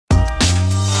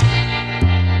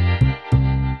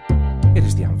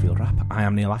I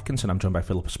am Neil Atkinson. I'm joined by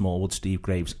Philippa, Smallwood, Steve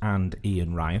Graves and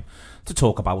Ian Ryan to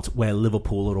talk about where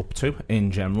Liverpool are up to in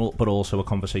general, but also a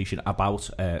conversation about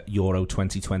Euro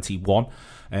 2021.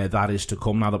 That is to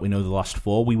come now that we know the last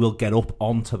four. We will get up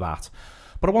onto that.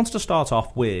 But I wanted to start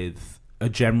off with a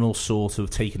general sort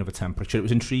of taking of a temperature. It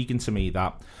was intriguing to me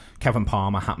that Kevin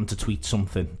Palmer happened to tweet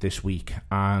something this week,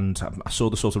 and I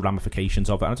saw the sort of ramifications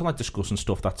of it. And I don't like discussing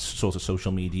stuff that's sort of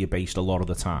social media based a lot of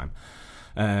the time.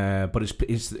 But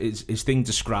his thing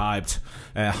described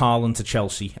Haaland to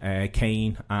Chelsea,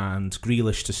 Kane and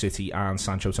Grealish to City, and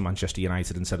Sancho to Manchester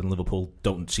United, and said in Liverpool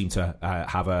don't seem to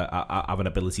have an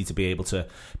ability to be able to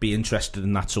be interested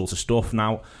in that sort of stuff.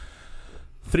 Now,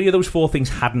 3 of those 4 things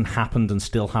hadn't happened and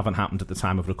still haven't happened at the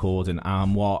time of recording,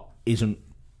 and what isn't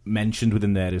mentioned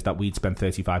within there is that we'd spent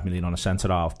 35 million on a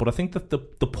centre-half. But I think that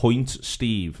the point,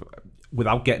 Steve,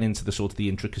 without getting into the sort of the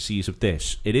intricacies of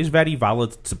this, it is very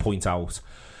valid to point out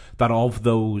that of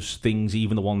those things,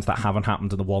 even the ones that haven't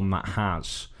happened and the one that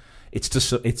has,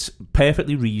 it's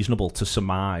perfectly reasonable to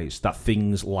surmise that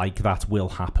things like that will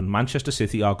happen. Manchester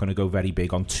City are going to go very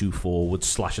big on 2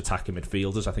 forwards / attacking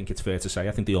midfielders. I think it's fair to say.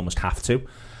 I think they almost have to.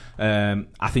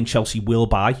 I think Chelsea will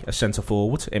buy a centre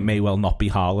forward. It may well not be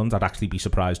Haaland. I'd actually be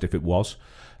surprised if it was.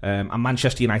 And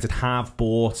Manchester United have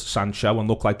bought Sancho and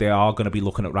look like they are going to be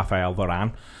looking at Rafael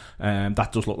Varane.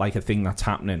 That does look like a thing that's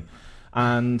happening.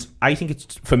 And I think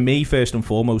it's, for me, first and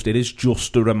foremost, it is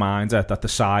just a reminder that the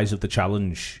size of the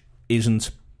challenge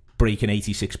isn't breaking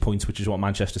 86 points, which is what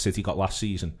Manchester City got last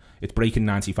season. It's breaking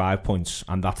 95 points,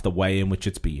 and that's the way in which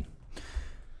it's been.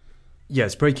 Yeah,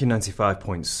 it's breaking 95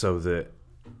 points so that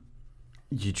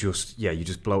you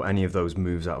just blow any of those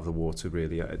moves out of the water,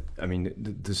 really. I mean,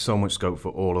 there's so much scope for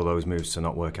all of those moves to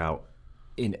not work out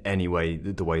in any way,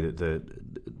 the way that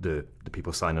the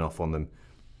people signing off on them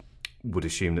would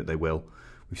assume that they will.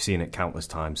 We've seen it countless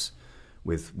times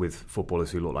with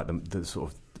footballers who look like the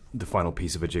sort of the final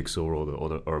piece of a jigsaw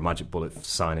or a magic bullet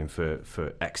signing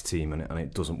for X team, and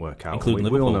it doesn't work out. Including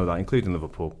we all know that, including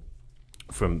Liverpool,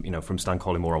 from Stan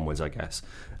Collymore onwards, I guess.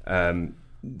 That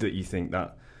you think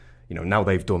that, now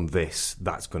they've done this,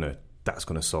 that's gonna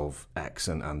solve X,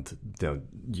 and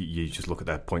you just look at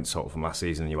their points total from last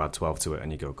season and you add 12 to it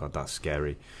and you go, God, that's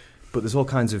scary. But there's all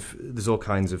kinds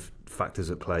of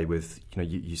factors at play with,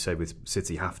 you say with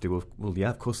City have to, well yeah,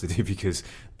 of course they do, because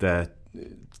their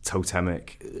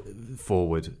totemic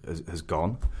forward has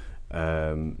gone.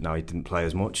 Now he didn't play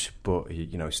as much, but he,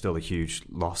 still a huge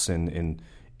loss in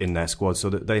their squad. So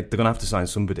that they're going to have to sign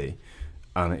somebody,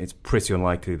 and it's pretty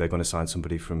unlikely they're going to sign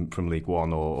somebody from League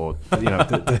One or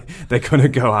they're going to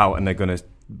go out and they're going to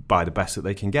buy the best that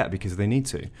they can get because they need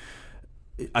to.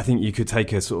 I think you could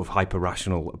take a sort of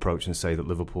hyper-rational approach and say that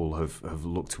Liverpool have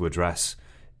looked to address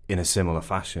in a similar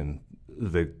fashion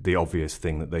the obvious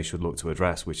thing that they should look to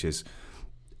address, which is,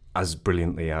 as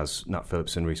brilliantly as Nat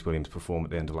Phillips and Reece Williams performed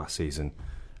at the end of last season,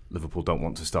 Liverpool don't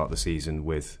want to start the season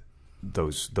with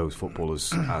those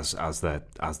footballers as their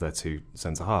 2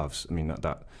 centre halves. I mean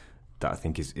that I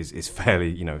think is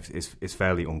fairly is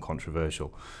fairly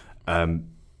uncontroversial.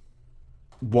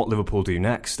 What Liverpool do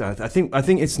next, I think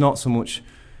it's not so much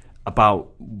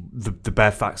about the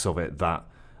bare facts of it that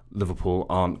Liverpool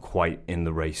aren't quite in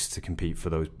the race to compete for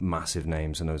those massive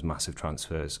names and those massive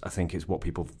transfers. I think it's what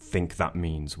people think that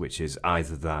means, which is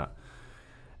either that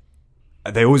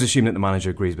they always assume that the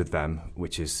manager agrees with them,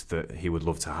 which is that he would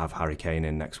love to have Harry Kane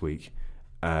in next week,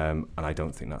 and I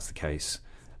don't think that's the case,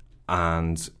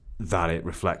 and that it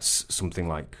reflects something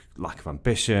like lack of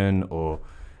ambition, or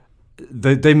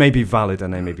they may be valid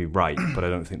and they may be right, but I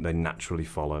don't think they naturally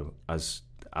follow as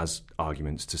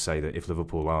arguments to say that if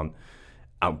Liverpool aren't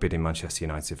outbidding Manchester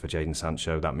United for Jadon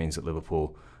Sancho, that means that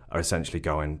Liverpool are essentially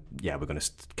going, yeah, we're going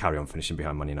to carry on finishing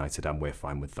behind Man United and we're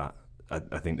fine with that.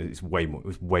 I think that it's way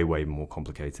more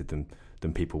complicated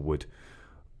than people would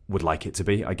like it to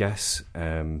be, I guess.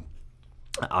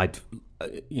 I'd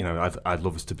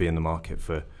love us to be in the market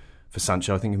for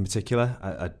Sancho, I think, in particular.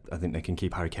 I think they can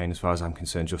keep Harry Kane, as far as I'm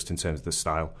concerned, just in terms of the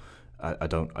style. I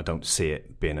don't see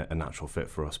it being a natural fit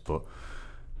for us. But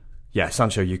yeah,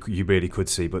 Sancho you really could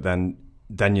see, but then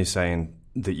you're saying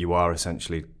that you are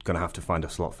essentially going to have to find a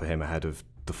slot for him ahead of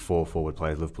the 4 forward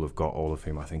players Liverpool have got, all of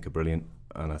whom I think are brilliant.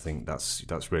 And I think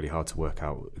that's really hard to work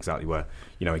out exactly where.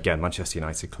 Again, Manchester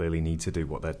United clearly need to do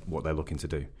what they're looking to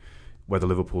do. Whether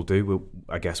Liverpool do,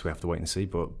 I guess we have to wait and see.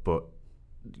 But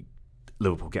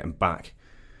Liverpool getting back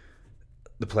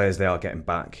the players they are getting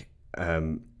back,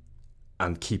 and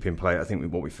keeping play. I think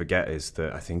what we forget is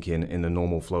that I think in the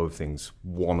normal flow of things,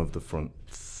 one of the front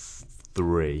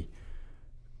 3,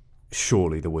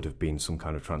 surely there would have been some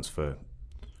kind of transfer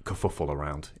kerfuffle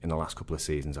around in the last couple of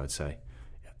seasons, I'd say.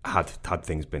 had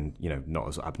things been, not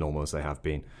as abnormal as they have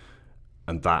been.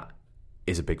 And that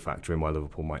is a big factor in why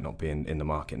Liverpool might not be in the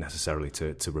market necessarily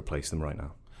to replace them right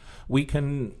now.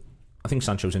 I think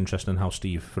Sancho's interesting in how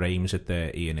Steve frames it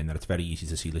there, Ian, in that it's very easy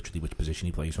to see literally which position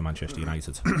he plays for Manchester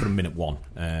United. From minute one,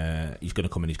 he's going to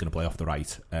come in, he's going to play off the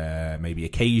right, maybe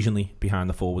occasionally behind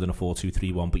the forward in a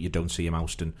 4-2-3-1, but you don't see him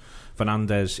ousting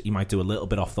Fernandes. He might do a little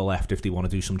bit off the left if they want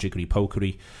to do some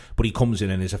jiggery-pokery, but he comes in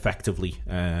and is effectively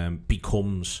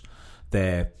becomes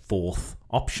their fourth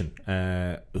option,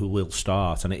 who will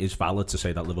start. And it is valid to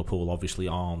say that Liverpool obviously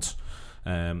aren't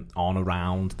on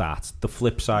around that. The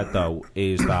flip side, though,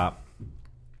 is that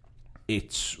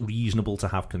it's reasonable to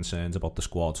have concerns about the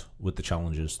squad with the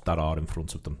challenges that are in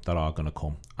front of them, that are going to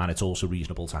come. And it's also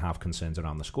reasonable to have concerns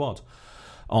around the squad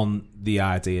on the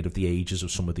idea of the ages of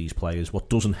some of these players. What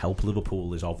doesn't help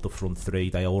Liverpool is of the front three,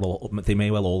 they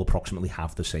may well all approximately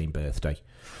have the same birthday.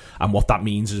 And what that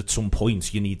means is at some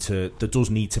point there does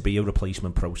need to be a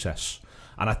replacement process.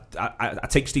 And I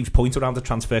take Steve's point around the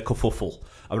transfer kerfuffle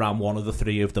around one of the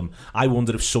three of them. I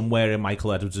wonder if somewhere in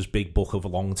Michael Edwards' big book of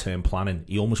long-term planning,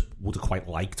 he almost would have quite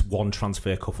liked one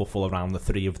transfer kerfuffle around the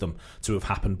three of them to have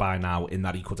happened by now, in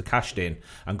that he could have cashed in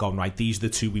and gone, right, these are the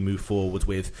two we move forward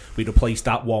with. We replace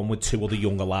that one with two other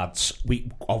younger lads,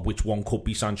 of which one could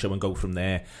be Sancho, and go from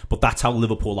there. But that's how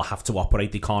Liverpool have to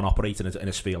operate. They can't operate in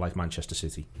a sphere like Manchester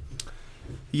City.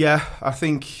 Yeah, I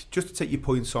think, just to take your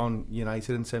points on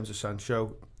United in terms of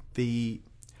Sancho, the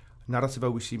narrative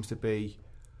always seems to be,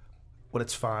 well,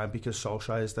 it's fine because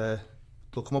Solskjaer is there.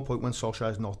 There'll come a point when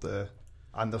Solskjaer is not there,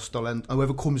 and they'll still end.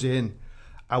 Whoever comes in,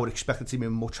 I would expect it to be a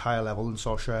much higher level than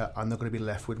Solskjaer, and they're going to be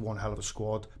left with one hell of a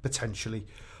squad, potentially.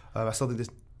 I still think there's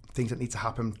things that need to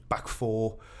happen back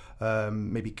four,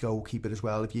 maybe goalkeeper as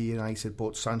well if you're United,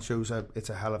 but Sancho's it's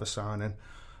a hell of a signing.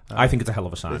 I think it's a hell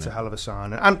of a signing. It's a hell of a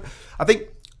signing. And I think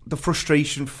the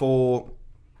frustration for,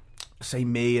 say,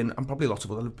 me and probably lots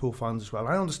of other Liverpool fans as well,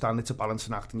 I understand it's a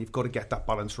balancing act and you've got to get that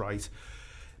balance right.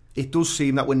 It does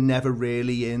seem that we're never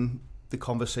really in the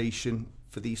conversation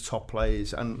for these top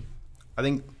players, and I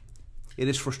think it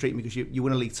is frustrating because you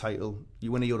win a league title,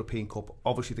 you win a European Cup.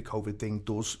 Obviously the COVID thing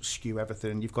does skew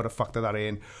everything and you've got to factor that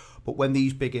in, but when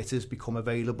these big hitters become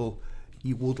available,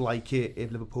 you would like it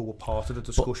if Liverpool were part of the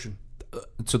discussion.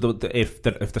 So if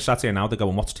they're sat here now, they're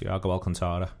going, what's Thiago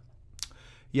Alcantara?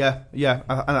 Yeah, and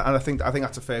I think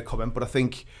that's a fair comment. But I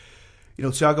think,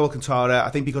 Thiago Alcantara, I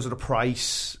think because of the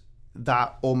price,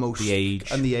 that almost the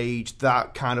age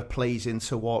that kind of plays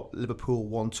into what Liverpool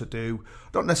want to do.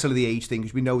 Not necessarily the age thing,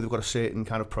 because we know they've got a certain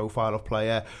kind of profile of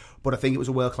player. But I think it was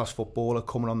a world-class footballer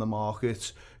coming on the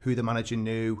market who the manager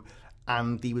knew,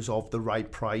 and he was of the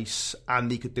right price, and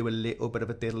he could do a little bit of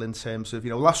a diddle in terms of,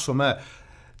 last summer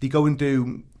they go and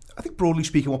do, I think broadly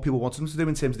speaking, what people wanted them to do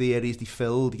in terms of the areas they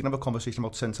filled. You can have a conversation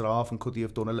about centre-half and could they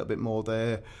have done a little bit more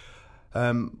there.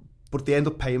 But they end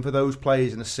up paying for those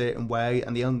players in a certain way,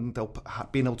 and they end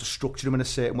up being able to structure them in a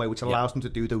certain way, which allows them to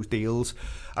do those deals.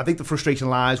 I think the frustration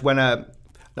lies when a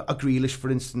Grealish, for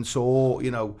instance, or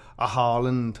a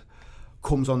Haaland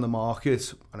comes on the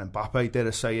market, and Mbappe, dare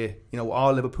I say it,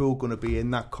 are Liverpool going to be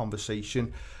in that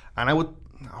conversation? And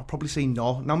I'll probably say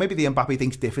no. Now, maybe the Mbappe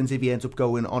thing's different if he ends up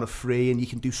going on a free and you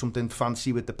can do something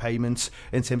fancy with the payments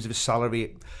in terms of his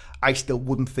salary. I still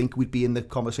wouldn't think we'd be in the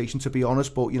conversation, to be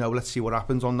honest, but, let's see what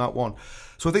happens on that one.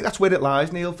 So I think that's where it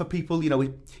lies, Neil, for people.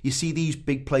 You see these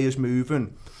big players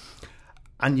moving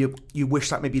and you wish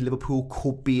that maybe Liverpool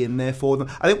could be in there for them.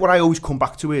 I think what I always come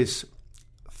back to is,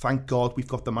 thank God we've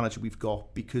got the manager we've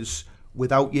got, because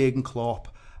without Jurgen Klopp,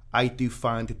 I do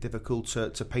find it difficult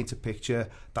to paint a picture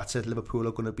that says Liverpool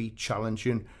are going to be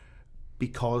challenging,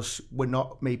 because we're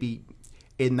not maybe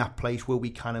in that place where we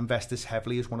can invest as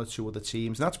heavily as one or two other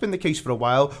teams. And that's been the case for a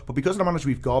while, but because of the manager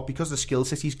we've got, because of the skill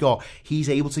set he's got, he's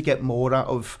able to get more out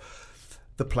of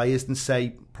the players than,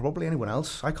 say, probably anyone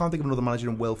else. I can't think of another manager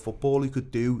in world football who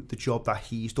could do the job that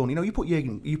he's done.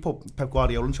 You put Pep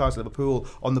Guardiola in charge of Liverpool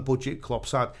on the budget Klopp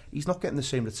side, he's not getting the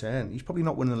same return. He's probably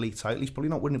not winning the league title. He's probably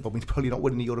not winning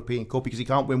the European Cup, because he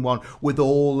can't win one with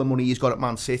all the money he's got at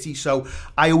Man City. So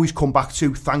I always come back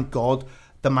to, thank God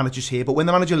the manager's here. But when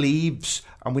the manager leaves,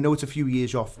 and we know it's a few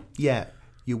years off,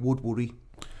 you would worry.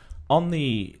 On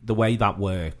the way that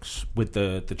works with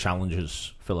the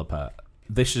challenges, Philippa,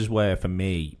 this is where, for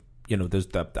me, there's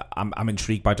I'm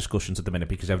intrigued by discussions at the minute,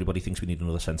 because everybody thinks we need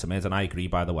another centre mid, and I agree,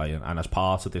 by the way. And as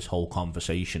part of this whole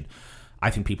conversation, I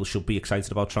think people should be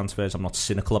excited about transfers. I'm not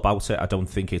cynical about it. I don't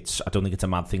think it's a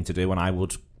mad thing to do, and I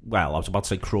would well, I was about to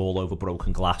say crawl over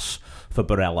broken glass for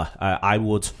Barella.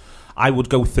 I would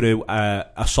go through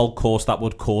a salt course that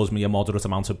would cause me a moderate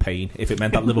amount of pain if it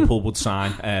meant that Liverpool would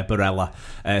sign Barella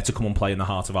to come and play in the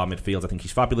heart of our midfield. I think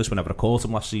he's fabulous. Whenever I caught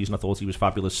him last season, I thought he was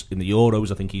fabulous in the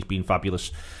Euros. I think he's been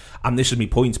fabulous. And this is my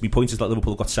point. My point is that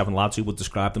Liverpool have got 7 lads who would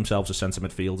describe themselves as centre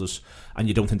midfielders, and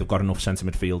you don't think they've got enough centre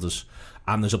midfielders.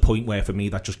 And there's a point where, for me,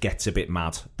 that just gets a bit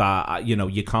mad. That,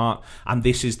 you can't... And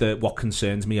this is what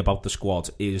concerns me about the squad,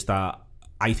 is that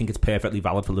I think it's perfectly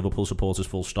valid for Liverpool supporters,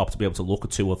 full stop, to be able to look at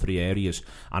 2 or 3 areas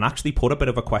and actually put a bit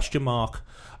of a question mark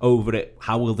over it.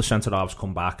 How will the centre-halves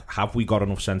come back? Have we got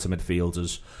enough centre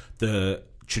midfielders? The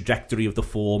trajectory of the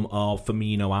form of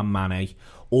Firmino and Mane.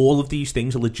 All of these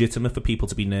things are legitimate for people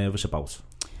to be nervous about.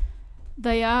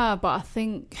 They are, but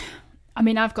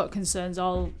I've got concerns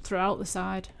all throughout the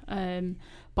side.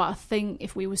 But I think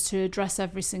if we was to address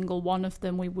every single one of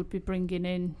them, we would be bringing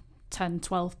in 10,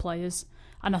 12 players.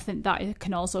 And I think that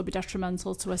can also be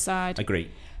detrimental to a side. Agree.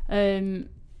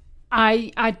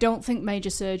 I don't think major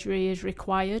surgery is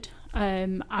required.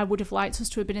 I would have liked us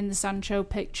to have been in the Sancho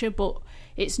picture, but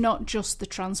it's not just the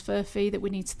transfer fee that we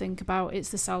need to think about, it's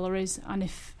the salaries. And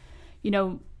if,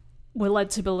 we're led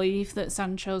to believe that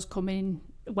Sancho's going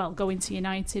to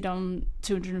United on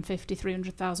 £250,000,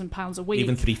 £300,000 a week.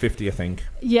 Even $350, I think.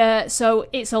 Yeah, so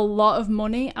it's a lot of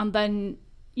money, and then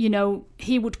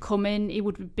he would come in, he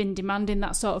would have been demanding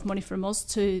that sort of money from us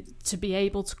to be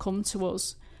able to come to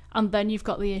us. And then you've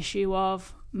got the issue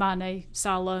of Mane,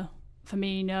 Salah,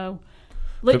 Firmino,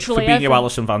 literally Fabinho,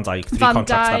 Alisson, Van Dijk, 3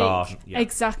 contracts that are... Yeah.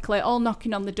 Exactly, all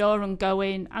knocking on the door and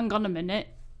going, hang on a minute,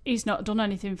 he's not done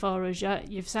anything for us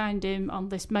yet, you've signed him on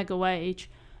this mega wage,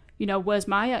 where's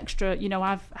my extra?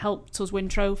 I've helped us win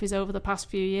trophies over the past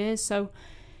few years, so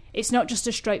it's not just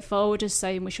as straightforward as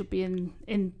saying we should be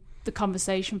in the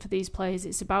conversation for these players.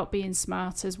 It's about being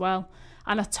smart as well.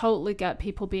 And I totally get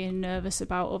people being nervous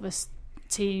about other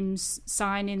teams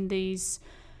signing these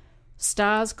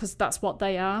stars, because that's what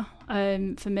they are.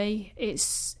 For me,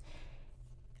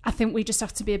 I think we just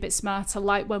have to be a bit smarter,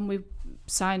 like when we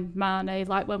signed Mane,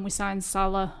 like when we signed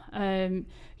Salah.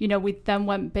 We then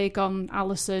went big on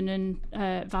Alisson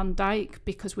and Van Dijk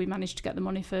because we managed to get the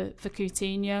money for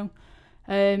Coutinho.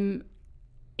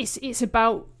 It's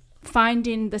about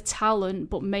finding the talent,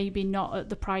 but maybe not at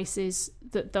the prices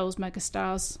that those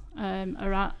megastars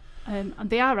are at. And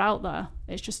they are out there.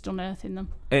 It's just unearthing them.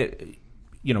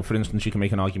 For instance, you can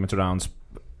make an argument around,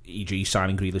 e.g.,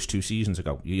 signing Grealish 2 seasons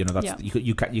ago. You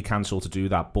can sort of do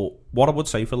that. But what I would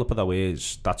say, Philippa, though,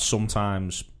 is that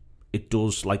sometimes it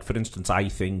does. Like, for instance, I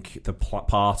think the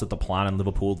part of the plan in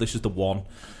Liverpool. This is the one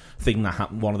thing that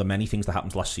happened, one of the many things that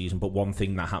happened last season, but one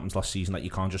thing that happens last season that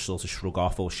you can't just sort of shrug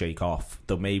off or shake off,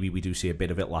 though maybe we do see a bit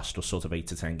of it last sort of 8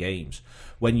 to 10 games.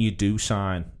 When you do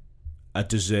sign a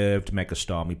deserved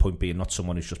megastar, my point being not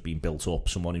someone who's just been built up,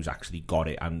 someone who's actually got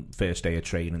it and first day of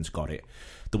training's got it.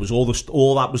 There was all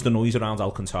that was the noise around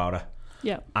Alcantara.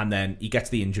 Yeah. And then he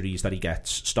gets the injuries that he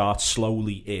gets, starts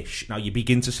slowly-ish. Now, you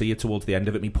begin to see it towards the end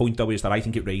of it. My point, though, is that I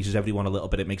think it raises everyone a little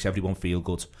bit. It makes everyone feel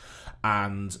good.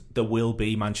 And there will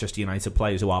be Manchester United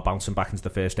players who are bouncing back into the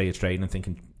first day of training and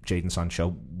thinking, Jadon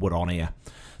Sancho, we're on here.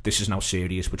 This is now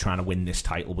serious. We're trying to win this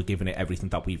title. We're giving it everything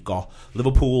that we've got.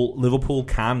 Liverpool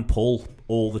can pull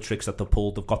all the tricks that they've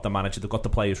pulled. They've got the manager. They've got the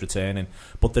players returning.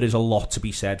 But there is a lot to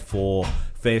be said for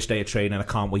first day of training. I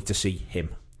can't wait to see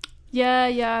him.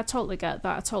 Yeah, I totally get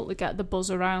that. I totally get the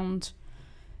buzz around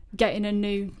getting a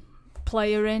new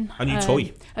player in. A new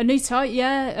toy. A new toy,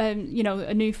 yeah.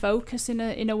 A new focus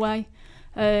in a way.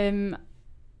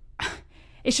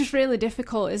 It's just really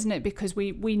difficult, isn't it? Because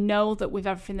we know that with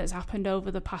everything that's happened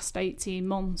over the past 18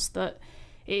 months, that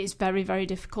it is very, very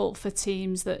difficult for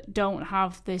teams that don't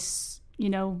have this,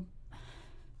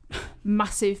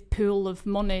 massive pool of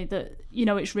money, that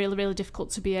it's really, really difficult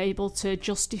to be able to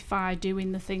justify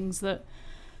doing the things that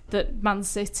Man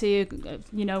City,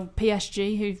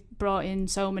 PSG, who've brought in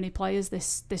so many players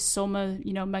this summer,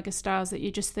 megastars, that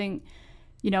you just think,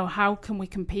 how can we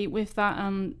compete with that?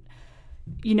 And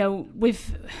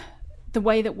with the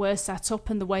way that we're set up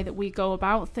and the way that we go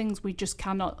about things, we just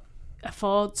cannot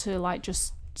afford to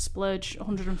just splurge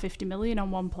 150 million on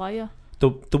one player.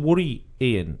 The worry,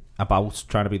 Ian, about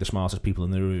trying to be the smartest people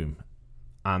in the room,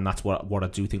 and that's what I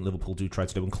do think Liverpool do try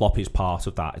to do, and Klopp is part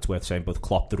of that. It's worth saying both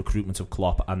Klopp, the recruitment of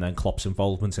Klopp, and then Klopp's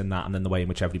involvement in that, and then the way in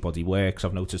which everybody works.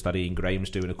 I've noticed that Ian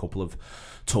Graham's doing a couple of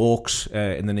talks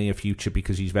in the near future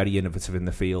because he's very innovative in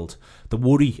the field. The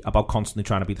worry about constantly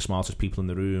trying to be the smartest people in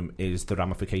the room is the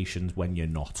ramifications when you're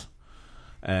not.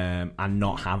 and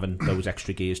not having those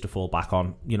extra gears to fall back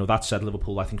on. You know, that said,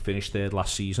 Liverpool, I think, finished third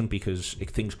last season because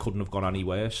things couldn't have gone any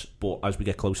worse. But as we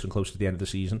get closer and closer to the end of the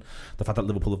season, the fact that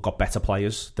Liverpool have got better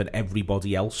players than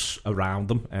everybody else around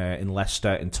them, in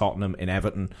Leicester, in Tottenham, in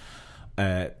Everton,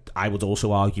 I would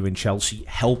also argue in Chelsea,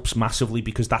 helps massively,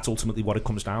 because that's ultimately what it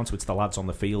comes down to. It's the lads on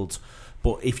the field.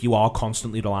 But if you are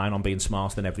constantly relying on being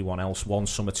smarter than everyone else, one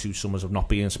summer, 2 summers of not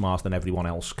being smarter than everyone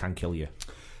else can kill you.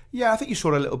 Yeah, I think you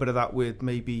saw a little bit of that with,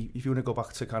 maybe, if you want to go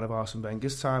back to kind of Arsene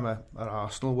Wenger's time at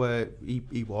Arsenal, where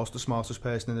he was the smartest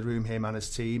person in the room, him and his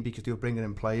team, because they were bringing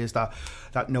in players that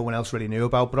no one else really knew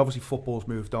about. But obviously football's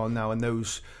moved on now, and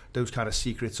those kind of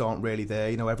secrets aren't really there.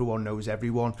 You know, everyone knows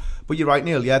everyone. But you're right,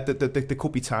 Neil, yeah, there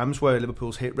could be times where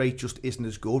Liverpool's hit rate just isn't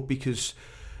as good, because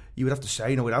you would have to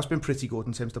say, you know, it has been pretty good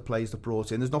in terms of the players that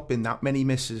brought in. There's not been that many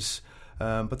misses,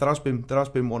 but there has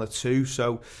been 1 or 2.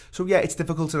 So yeah, it's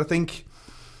difficult, and I think,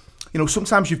 you know,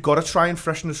 sometimes you've got to try and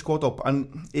freshen the squad up,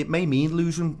 and it may mean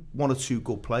losing 1 or 2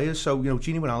 good players. So, you know,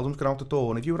 Gini Wijnaldum's gone out the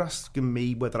door, and if you were asking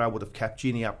me whether I would have kept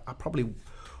Gini, I probably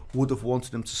would have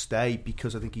wanted him to stay,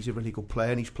 because I think he's a really good player,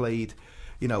 and he's played,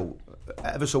 you know,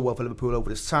 ever so well for Liverpool over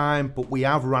this time. But we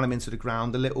have run him into the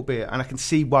ground a little bit, and I can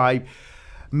see why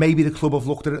maybe the club have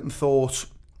looked at it and thought,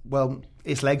 well,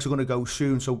 his legs are going to go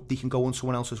soon, so they can go on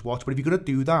someone else's watch. But if you're going to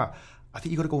do that, I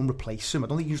think you've got to go and replace him. I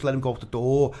don't think you just let him go out the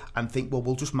door and think, well,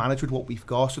 we'll just manage with what we've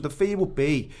got. So the fear would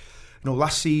be, you know,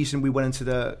 last season we went into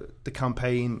the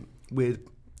campaign with,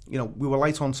 you know, we were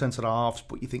light on centre halves,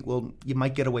 but you think, well, you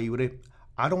might get away with it.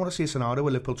 I don't want to see a scenario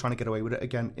where Liverpool trying to get away with it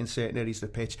again in certain areas of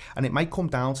the pitch, and it might come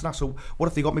down to that. So what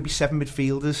if they got maybe 7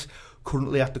 midfielders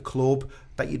currently at the club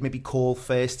that you'd maybe call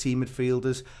first team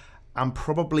midfielders, and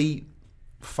probably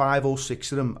 5 or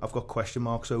 6 of them have got question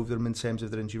marks over them in terms of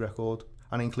their injury record.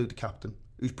 And I include the captain,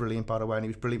 who's brilliant, by the way, and he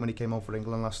was brilliant when he came on for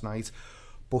England last night.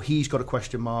 But he's got a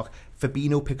question mark.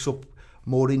 Fabinho picks up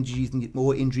more injuries than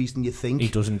you think. He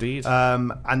does indeed.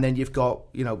 And then you've got,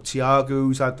 you know, Thiago,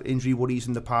 who's had injury worries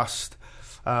in the past.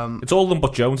 It's all of them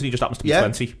but Jones, and he just happens to be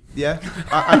 20. Yeah,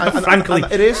 Frankly,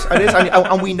 it is,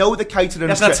 and we know the Keita and he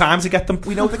hasn't had time to get them.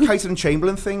 We know the Keita and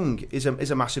Chamberlain thing is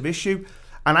a massive issue.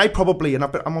 And I probably, and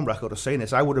I'm on record of saying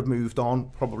this, I would have moved on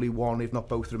probably one, if not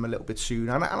both of them, a little bit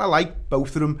sooner. And I like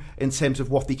both of them in terms of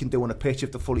what they can do on a pitch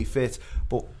if they're fully fit.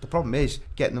 But the problem is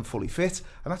getting them fully fit.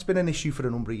 And that's been an issue for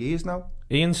a number of years now.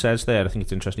 Ian says there, I think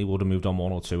it's interesting, he would have moved on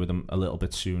 1 or 2 of them a little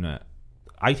bit sooner.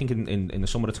 I think in the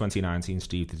summer of 2019,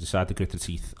 Steve, they decided to grit their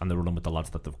teeth and they run with the lads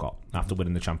that they've got after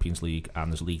winning the Champions League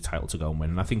and there's a league title to go and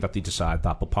win. And I think that they decide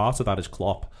that. But part of that is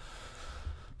Klopp.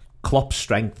 Klopp's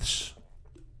strengths.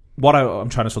 What I'm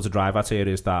trying to sort of drive at here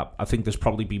is that I think there's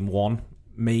probably been one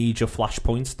major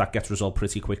flashpoint that gets resolved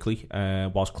pretty quickly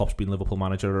whilst Klopp's been Liverpool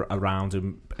manager, around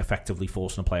him effectively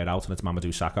forcing a player out, and it's Mamadou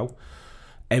Sakho.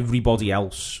 Everybody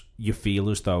else, you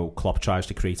feel as though Klopp tries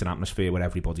to create an atmosphere where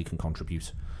everybody can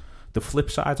contribute. The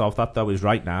flip side of that, though, is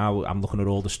right now I'm looking at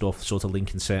all the stuff sort of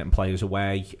linking certain players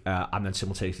away and then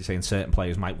simultaneously saying certain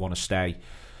players might want to stay.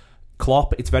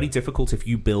 Klopp, it's very difficult if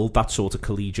you build that sort of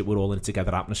collegiate, we're all in it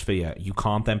together atmosphere. You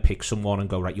can't then pick someone and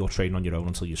go, right, you're training on your own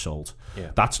until you're sold. Yeah.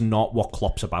 That's not what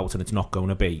Klopp's about, and it's not going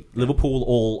to be. Yeah. Liverpool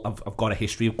all have got a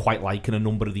history of quite liking a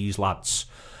number of these lads,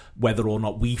 whether or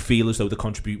not we feel as though they're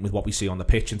contributing with what we see on the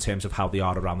pitch in terms of how they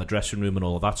are around the dressing room and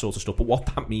all of that sort of stuff. But what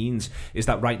that means is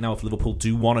that right now, if Liverpool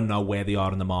do want to know where they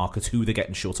are in the market, who they're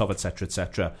getting short of,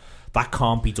 etc., that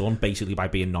can't be done basically by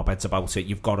being knobheads about it.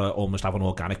 You've got to almost have an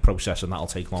organic process, and that'll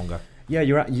take longer. Yeah,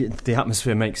 you're right. The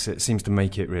atmosphere seems to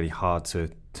make it really hard to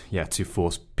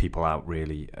force people out.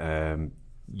 Really,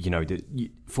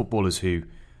 footballers who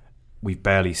we've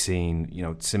barely seen. You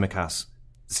know, Tsimikas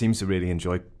seems to really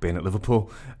enjoy being at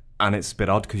Liverpool, and it's a bit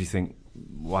odd because you think,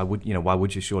 why would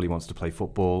you? Surely wants to play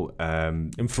football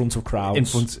in front of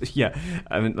crowds. Yeah,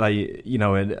 I mean, like, you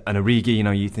know, and Origi. You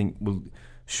know, you think, well,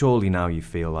 surely now you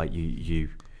feel like you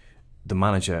the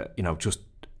manager, you know, just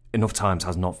enough times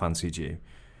has not fancied you.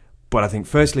 But I think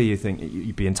firstly you think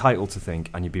you'd be entitled to think,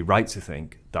 and you'd be right to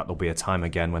think, that there'll be a time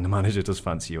again when the manager does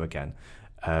fancy you again.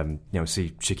 You know,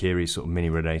 see Shaqiri's sort of mini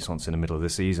renaissance in the middle of the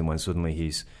season when suddenly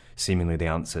he's seemingly the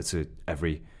answer to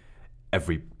every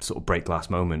sort of break glass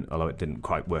moment, although it didn't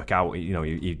quite work out. You know,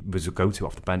 he was a go-to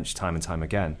off the bench time and time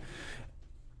again.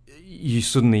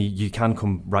 You can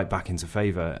come right back into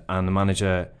favour, and the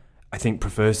manager, I think,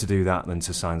 prefers to do that than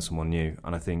to sign someone new,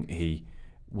 and I think he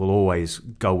will always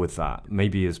go with that.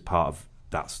 Maybe as part of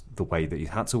that's the way that he's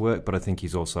had to work, but I think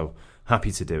he's also happy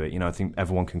to do it. You know, I think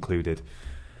everyone concluded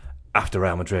after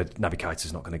Real Madrid, Naby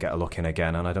Keita's not going to get a look in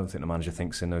again, and I don't think the manager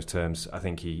thinks in those terms. I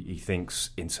think he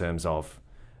thinks in terms of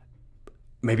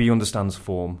maybe he understands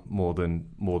form more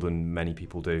than many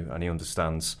people do, and he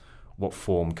understands what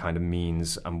form kind of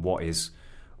means and what is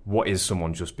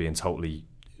someone just being totally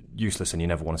useless and you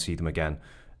never want to see them again,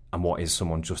 and what is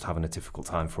someone just having a difficult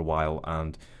time for a while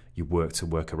and you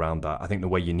work around that. I think the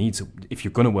way you need to, if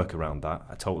you're going to work around that,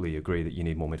 I totally agree that you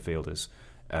need more midfielders.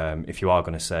 If you are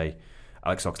going to say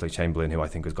Alex Oxlade-Chamberlain, who I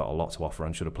think has got a lot to offer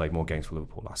and should have played more games for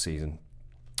Liverpool last season,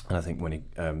 and I think when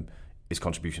his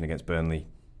contribution against Burnley,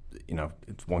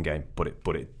 it's one game, but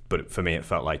for me it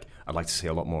felt like I'd like to see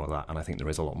a lot more of that, and I think there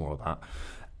is a lot more of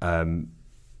that.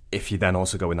 If you then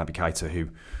also go with Naby Keita, who,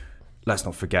 let's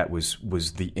not forget, was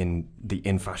the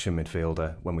in fashion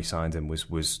midfielder when we signed him,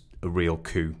 was a real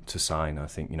coup to sign. I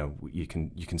think you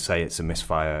can say it's a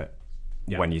misfire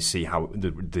when you see how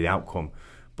the outcome,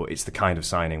 but it's the kind of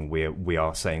signing we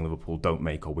are saying Liverpool don't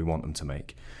make or we want them to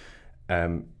make.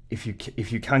 If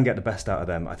you can get the best out of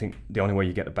them, I think the only way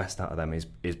you get the best out of them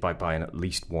is by buying at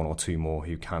least one or two more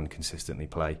who can consistently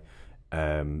play.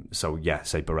 So yeah,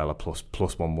 say Barella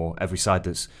plus one more. Every side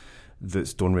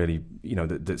that's done really,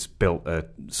 that's built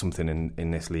something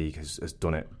in this league has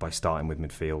done it by starting with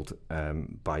midfield,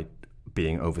 by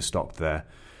being overstocked there.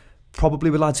 Probably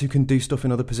with lads who can do stuff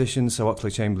in other positions. So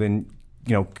Oxlade-Chamberlain,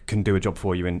 can do a job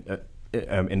for you in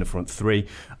the front three,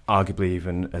 arguably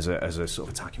even as a sort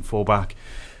of attacking fullback.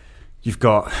 You've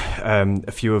got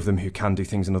a few of them who can do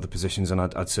things in other positions, and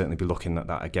I'd certainly be looking at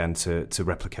that again to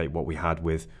replicate what we had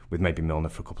with maybe Milner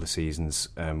for a couple of seasons,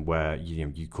 where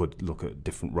you could look at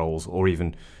different roles or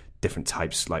even different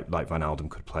types, like Wijnaldum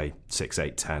could play 6,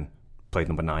 8, 10, played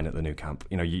number 9 at the Nou Camp.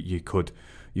 You could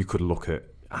look at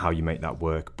how you make that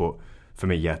work, but for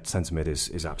me, yeah, centre mid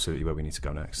is absolutely where we need to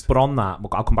go next. But on that,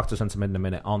 I'll come back to centre mid in a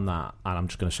minute. On that, and I'm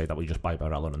just going to say that we just buy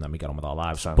Barella and then we get on with our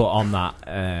lives. But on that,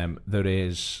 there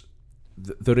is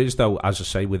though, as I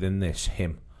say, within this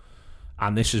him,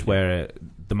 and this is where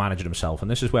the manager himself,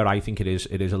 and this is where I think it is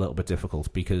a little bit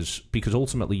difficult because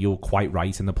ultimately you're quite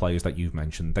right in the players that you've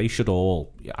mentioned. They should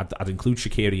all, I'd include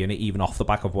Shaqiri in it, even off the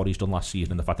back of what he's done last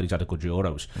season and the fact that he's had a good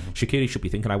Euros. Shaqiri should be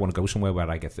thinking, I want to go somewhere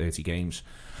where I get 30 games.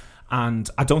 And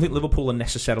I don't think Liverpool are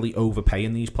necessarily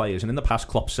overpaying these players. And in the past,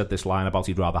 Klopp said this line about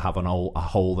he'd rather have a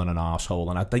hole than an arsehole.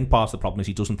 And I think part of the problem is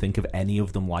he doesn't think of any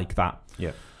of them like that.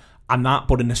 Yeah. And that,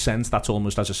 but in a sense, that's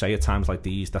almost, as I say, at times like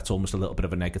these, that's almost a little bit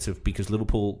of a negative because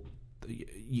Liverpool,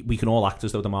 we can all act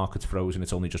as though the market's frozen,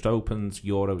 it's only just opened,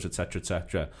 Euros, etc.,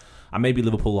 etc. And maybe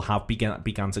Liverpool have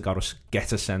began to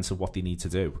get a sense of what they need to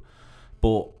do.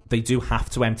 But they do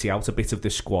have to empty out a bit of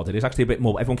this squad. It is actually a bit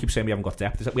more. Everyone keeps saying we haven't got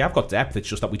depth. We have got depth. It's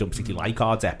just that we don't particularly like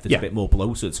our depth. It's a bit more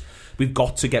bloated. We've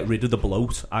got to get rid of the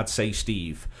bloat, I'd say,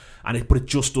 Steve. But it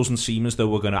just doesn't seem as though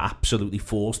we're going to absolutely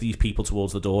force these people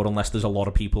towards the door unless there's a lot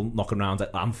of people knocking around at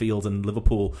Anfield and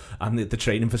Liverpool and the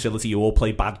training facility. You all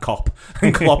play bad cop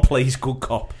and Klopp plays good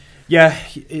cop. Yeah,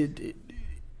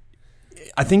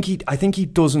 I think he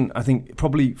doesn't. I think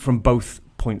probably from both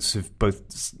points of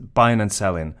both buying and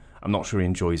selling, I'm not sure he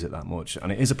enjoys it that much,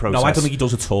 and it is a process. No, I don't think he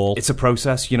does at all. It's a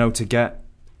process, to get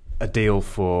a deal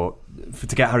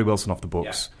to get Harry Wilson off the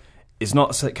books. Yeah. It's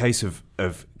not a case of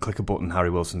click a button, Harry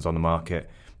Wilson's on the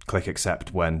market, click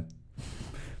accept when.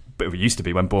 But it used to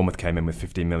be when Bournemouth came in with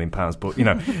 £15 million. But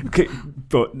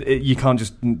but you can't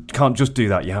just do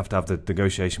that. You have to have the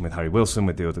negotiation with Harry Wilson,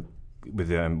 with the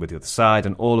other side,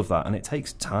 and all of that, and it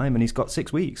takes time. And he's got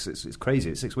 6 weeks. It's crazy.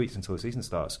 It's 6 weeks until the season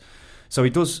starts. So he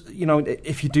does,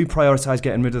 if you do prioritise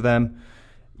getting rid of them,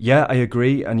 yeah, I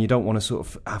agree. And you don't want to sort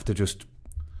of have to just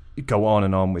go on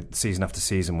and on with season after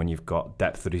season when you've got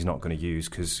depth that he's not going to use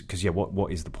because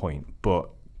what is the point? But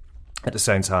at the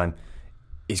same time,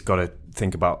 he's got to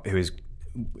think about who's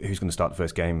going to start the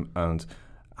first game and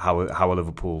how are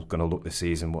Liverpool going to look this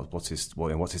season? What's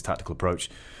his tactical approach?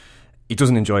 He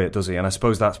doesn't enjoy it, does he? And I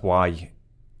suppose that's why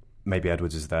maybe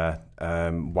Edwards is there,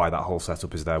 why that whole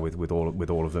setup is there with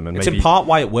all of them. And it's in part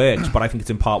why it works, but I think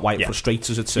it's in part why it frustrates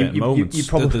us at certain moments.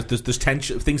 There's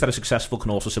tension. Things that are successful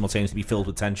can also simultaneously be filled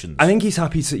with tensions. I think he's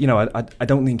happy to. I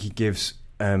don't think he gives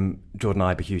Jordan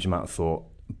Ibe a huge amount of thought,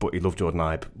 but he loved Jordan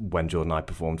Ibe when Jordan Ibe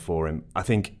performed for him. I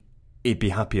think he'd be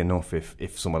happy enough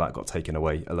if some of that got taken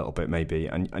away a little bit, maybe.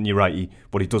 And you're right.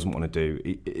 What he doesn't want to do,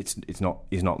 he's not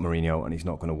Mourinho, and he's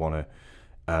not going to want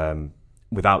to.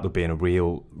 Without there being a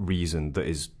real reason that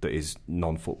is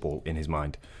non-football in his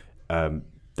mind,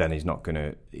 then he's not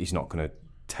gonna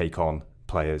take on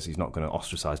players. He's not going to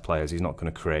ostracise players. He's not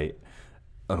going to create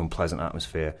an unpleasant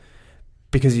atmosphere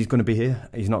because he's going to be here.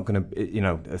 He's not going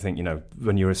to. I think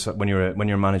when you're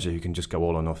a manager who can just go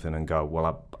all or nothing and go,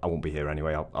 well, I won't be here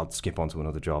anyway. I'll skip on to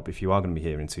another job. If you are going to be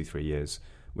here in 2-3 years,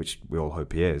 which we all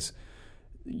hope he is,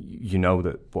 you know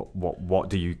that what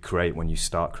do you create when you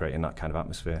start creating that kind of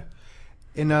atmosphere.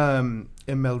 In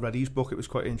Mel Reddy's book, it was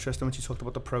quite interesting when she talked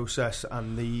about the process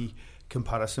and the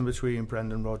comparison between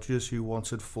Brendan Rodgers, who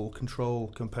wanted full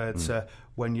control, compared to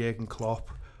when Jurgen Klopp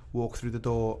walked through the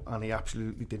door and he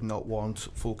absolutely did not want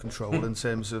full control in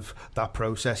terms of that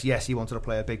process. Yes, he wanted to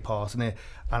play a big part in it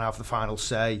and have the final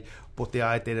say, but the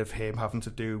idea of him having to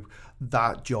do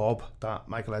that job that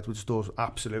Michael Edwards does,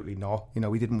 absolutely not. You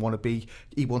know, he didn't want to be,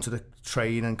 he wanted to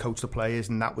train and coach the players,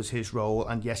 and that was his role.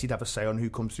 And yes, he'd have a say on who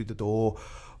comes through the door,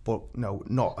 but no,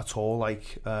 not at all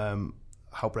like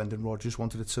how Brendan Rodgers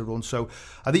wanted it to run. So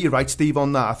I think you're right, Steve,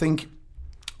 on that. I think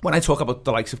when I talk about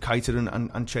the likes of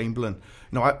Keita and Chamberlain,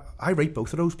 you know, I rate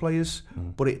both of those players,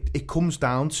 but it comes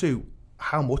down to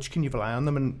how much can you rely on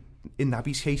them. And in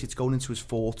Naby's case, it's going into his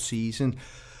 4th season.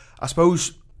 I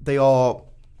suppose they are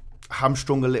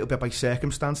hamstrung a little bit by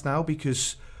circumstance now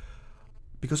because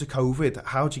of COVID.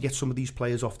 How do you get some of these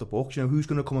players off the books? You know, who's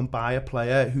going to come and buy a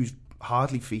player who's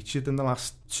hardly featured in the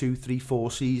last 2, 3,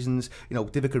 4 seasons? You know,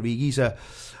 Divock Origi's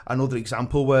another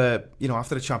example where, you know,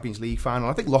 after the Champions League final,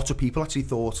 I think lots of people actually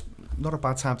thought not a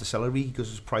bad time to sell Origi because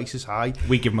his price is high.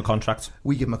 We give him a contract.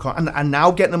 And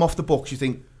now getting them off the books, you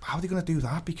think, how are they going to do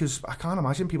that? Because I can't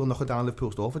imagine people knocking down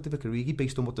Liverpool's door for Divock Origi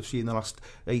based on what they've seen in the last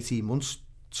 18 months,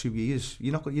 2 years.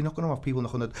 You're not going to have people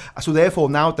knocking. So therefore,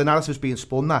 now the narrative's being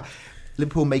spun that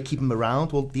Liverpool may keep him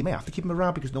around. Well, they may have to keep him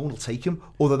around because no one will take him,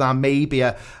 other than maybe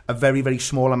a very, very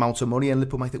small amount of money. And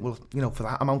Liverpool might think, well, you know, for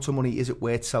that amount of money, is it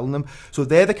worth selling them? So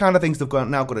they're the kind of things they've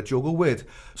now got to juggle with.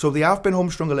 So they have been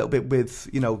hamstrung a little bit with,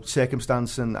 you know,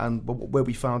 circumstance and where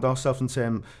we found ourselves in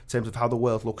terms of how the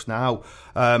world looks now.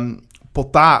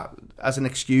 But that, as an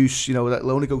excuse, you know, that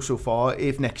will only go so far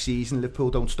if next season Liverpool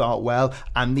don't start well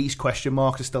and these question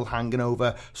marks are still hanging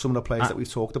over some of the players that we've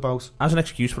talked about. As an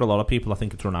excuse for a lot of people, I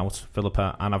think it's run out,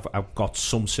 Philippa, and I've got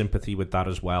some sympathy with that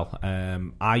as well.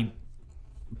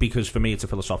 Because for me it's a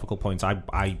philosophical point.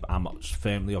 I am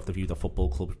firmly of the view that football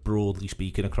clubs, broadly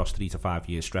speaking, across 3 to 5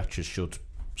 year stretches should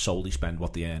solely spend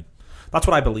what they earn. That's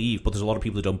what I believe, but there's a lot of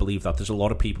people who don't believe that. There's a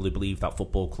lot of people who believe that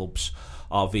football clubs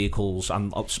are vehicles,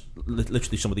 and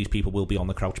literally some of these people will be on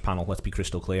the Crouch panel, let's be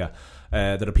crystal clear.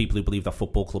 There are people who believe that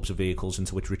football clubs are vehicles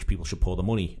into which rich people should pour the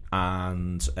money,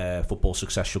 and football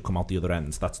success should come out the other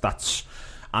end. That's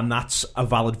a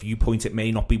valid viewpoint. It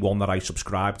may not be one that I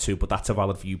subscribe to, but that's a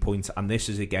valid viewpoint. And this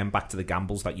is, again, back to the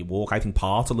gambles that you walk. I think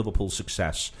part of Liverpool's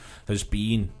success has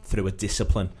been through a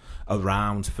discipline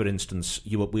around, for instance,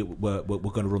 we're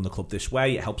going to run the club this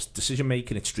way. It helps decision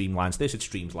making. It streamlines this. It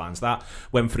streamlines that.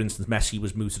 When, for instance, Messi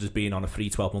was mooted as being on a free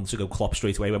 12 months ago, Klopp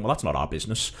straight away went, well, that's not our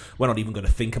business. We're not even going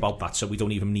to think about that, so we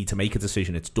don't even need to make a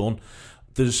decision. It's done.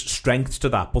 There's strengths to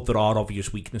that, but there are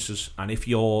obvious weaknesses. And if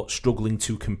you're struggling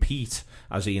to compete,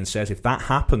 as Ian says, if that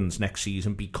happens next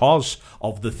season because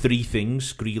of the 3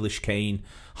 things, Grealish, Kane,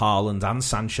 Haaland and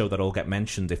Sancho, that all get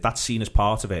mentioned, if that's seen as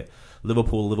part of it,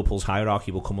 Liverpool's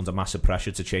hierarchy will come under massive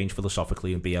pressure to change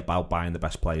philosophically and be about buying the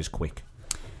best players quick.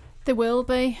 They will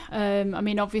be. I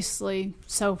mean, obviously,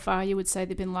 so far you would say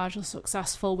they've been largely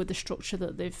successful with the structure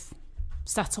that they've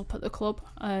set up at the club.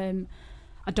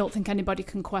 I don't think anybody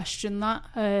can question that.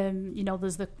 You know,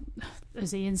 there's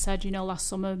as Ian said, you know, last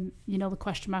summer, you know, the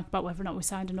question mark about whether or not we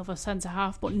signed another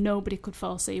centre-half, but nobody could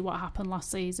foresee what happened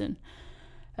last season.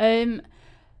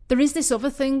 There is this other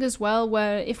thing as well,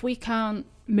 where if we can't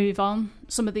move on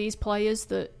some of these players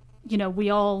that, you know, we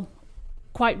all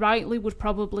quite rightly would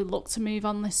probably look to move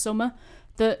on this summer,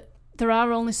 that there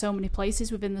are only so many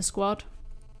places within the squad.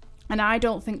 And I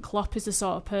don't think Klopp is the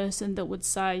sort of person that would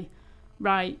say,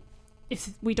 right, if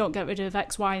we don't get rid of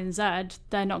X, Y and Z,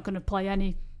 they're not going to play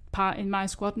any part in my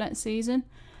squad next season.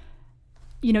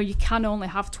 You know, you can only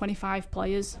have 25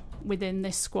 players within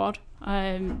this squad.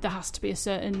 There has to be a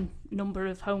certain number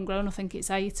of homegrown. I think it's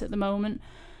 8 at the moment.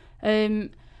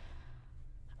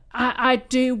 I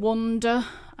do wonder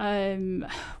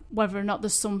whether or not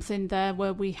there's something there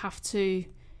where we have to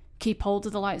keep hold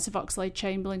of the likes of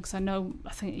Oxlade-Chamberlain, because I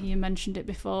think you mentioned it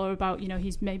before about, you know,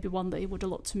 he's maybe one that he would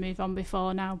have looked to move on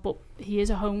before now, but he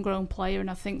is a homegrown player, and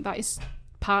I think that is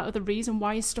part of the reason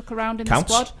why he's stuck around in the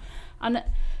squad. And,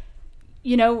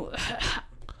 you know,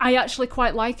 I actually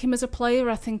quite like him as a player.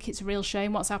 I think it's a real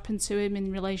shame what's happened to him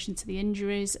in relation to the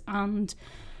injuries. And,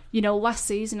 you know, last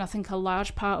season, I think a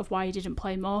large part of why he didn't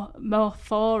play more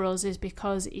for us is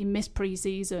because he missed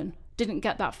pre-season, didn't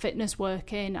get that fitness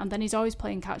work in, and then he's always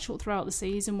playing catch-up throughout the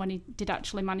season when he did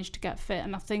actually manage to get fit.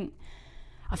 And I think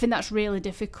that's really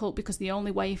difficult, because the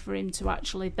only way for him to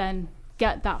actually then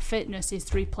get that fitness is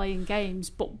through playing games.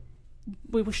 But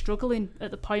we were struggling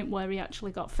at the point where he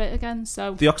actually got fit again.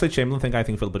 So the Oxlade-Chamberlain thing, I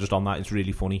think, Philippa, just on that, it's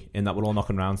really funny in that we're all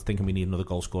knocking around thinking we need another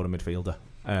goal-scoring midfielder.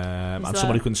 And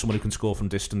someone who can score from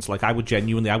distance. Like, I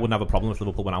wouldn't have a problem if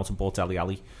Liverpool went out and bought Dele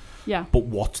Alli. Yeah. But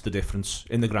what's the difference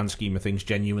in the grand scheme of things?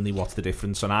 Genuinely, what's the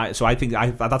difference? And I think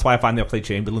that's why I find the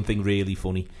Oxlade-Chamberlain thing really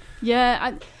funny.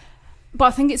 Yeah, but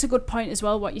I think it's a good point as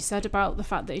well what you said about the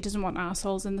fact that he doesn't want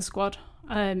arseholes in the squad.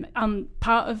 And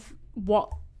part of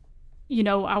what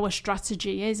our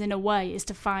strategy is, in a way, is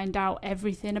to find out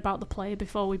everything about the player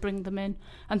before we bring them in,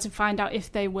 and to find out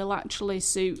if they will actually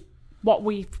suit what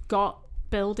we've got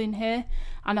building here.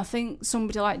 And I think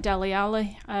somebody like Dele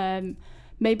Alli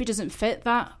maybe doesn't fit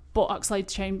that, but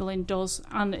Oxlade-Chamberlain does.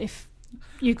 And if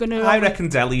you're going to... I reckon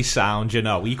Dele's sound,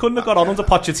 He couldn't have got on under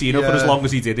Pochettino for as long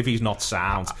as he did if he's not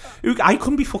sound. I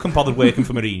couldn't be fucking bothered working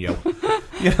for Mourinho.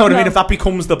 You know what I mean? If that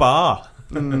becomes the bar...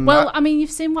 Well, I mean, you've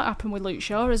seen what happened with Luke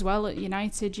Shaw as well at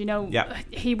United. Yeah.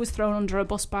 He was thrown under a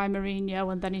bus by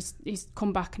Mourinho, and then he's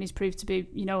come back and he's proved to be,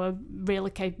 a really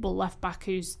capable left back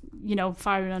who's,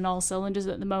 firing on all cylinders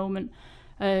at the moment.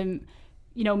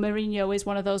 Mourinho is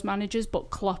one of those managers, but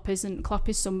Klopp isn't. Klopp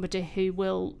is somebody who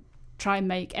will try and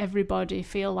make everybody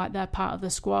feel like they're part of the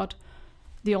squad.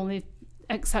 The only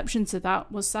exception to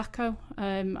that was Sacco,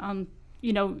 and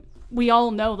we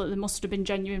all know that there must have been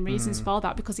genuine reasons for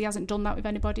that, because he hasn't done that with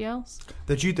anybody else.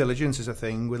 The due diligence is a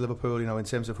thing with Liverpool, in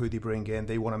terms of who they bring in.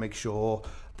 They want to make sure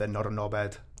they're not a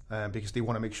knobhead, because they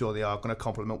want to make sure they are going to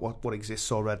complement what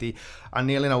exists already. And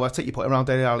Neil, I take your point around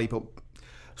Dele Alli, but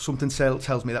something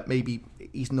tells me that maybe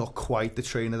he's not quite the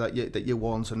trainer that you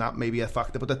want, and that may be a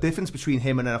factor. But the difference between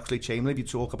him and Oxlade-Chamberlain, if you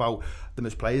talk about them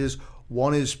as players,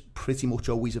 one is pretty much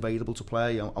always available to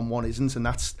play and one isn't, and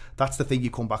that's the thing you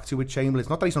come back to with Chamberlain. It's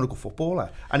not that he's not a good footballer,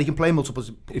 and he can play multiple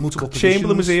positions.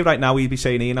 Chamberlain was here right now, he'd be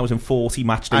saying, Ian, I was in 40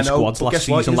 matchday squads last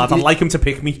season, lad. I'd like him to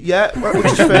pick me. Yeah, which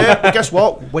is fair. But guess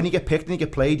what? When you get picked and you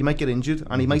get played, you might get injured,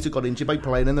 and he might have got injured by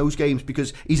playing in those games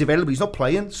because he's available. He's not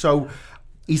playing, so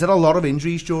he's had a lot of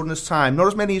injuries during his time. Not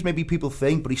as many as maybe people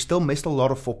think, but he's still missed a lot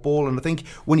of football. And I think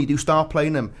when you do start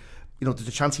playing him, there's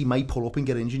a chance he might pull up and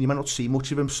get injured. You might not see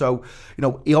much of him. So,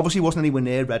 he obviously wasn't anywhere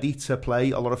near ready to play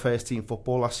a lot of first-team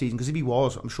football last season, because if he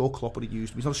was, I'm sure Klopp would have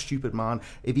used him. He's not a stupid man.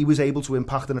 If he was able to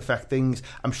impact and affect things,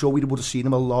 I'm sure we would have seen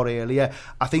him a lot earlier.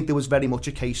 I think there was very much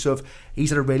a case of he's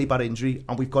had a really bad injury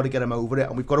and we've got to get him over it,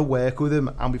 and we've got to work with him,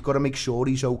 and we've got to make sure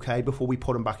he's okay before we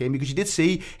put him back in, because you did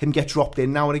see him get dropped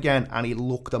in now and again and he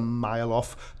looked a mile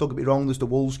off. Don't get me wrong, there's the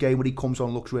Wolves game where he comes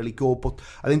on, looks really good, but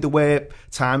I think there were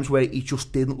times where he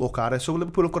just didn't look at it. So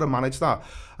Liverpool have got to manage that,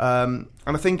 and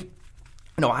I think,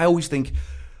 I always think,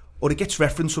 or it gets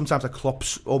referenced sometimes that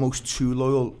Klopp's almost too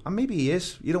loyal, and maybe he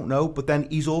is, you don't know, but then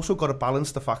he's also got to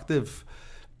balance the fact of,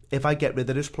 if I get rid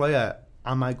of this player,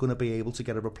 am I going to be able to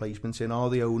get a replacement in? Are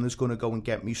the owners going to go and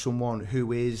get me someone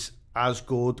who is as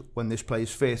good when this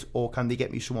player's fit, or can they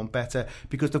get me someone better?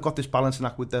 Because they've got this balancing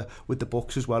act with the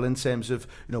books as well, in terms of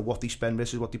what they spend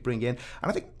versus what they bring in.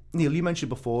 And I think, Neil, you mentioned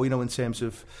before, in terms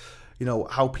of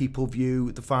how people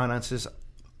view the finances.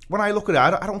 When I look at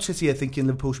it, I don't sit here thinking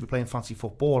Liverpool should be playing fancy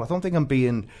football. I don't think I'm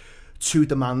being too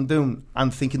demanding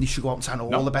and thinking they should go out and sign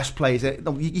all the best players.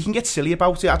 No, you can get silly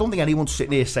about it. I don't think anyone's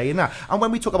sitting here saying that. And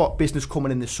when we talk about business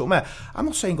coming in this summer, I'm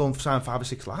not saying go and sign 5 or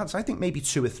 6 lads. I think maybe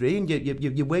 2 or 3, and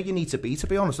you're where you need to be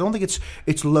honest. I don't think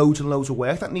it's loads and loads of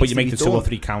work that needs to be done. But you make the 2 or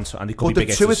 3 count, and they could be big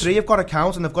hitters. But the 2 or 3 have got to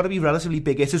count, and they've got to be relatively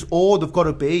big hitters, or they've got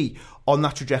to be on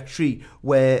that trajectory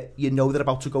where they're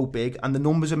about to go big, and the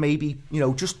numbers are maybe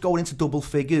just going into double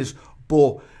figures,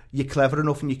 but you're clever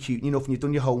enough and you're cute enough and you've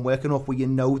done your homework enough where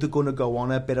they're going to go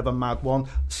on a bit of a mad one,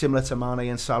 similar to Mane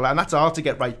and Salah. And that's hard to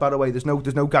get right, by the way. There's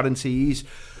no guarantees.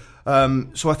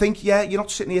 So I think, you're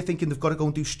not sitting here thinking they've got to go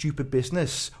and do stupid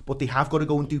business, but they have got to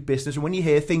go and do business. And when you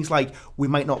hear things like, we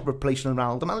might not replace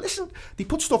Ronaldo, man, listen, they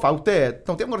put stuff out there. They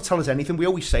haven't got to tell us anything. We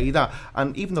always say that.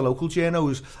 And even the local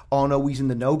journos aren't always in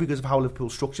the know because of how Liverpool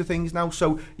structure things now.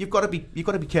 So you've got to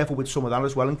be careful with some of that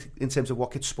as well in terms of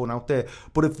what gets spun out there.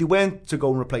 But if they weren't to go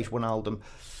and replace Ronaldo,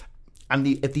 and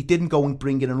if they didn't go and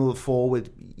bring in another forward,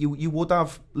 you would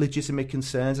have legitimate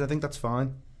concerns, and I think that's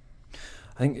fine.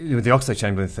 I think with the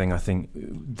Oxlade-Chamberlain thing, I think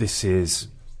this is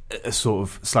a sort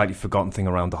of slightly forgotten thing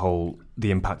around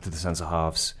the impact of the centre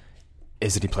halves,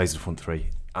 is that he plays the front 3,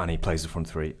 and he plays the front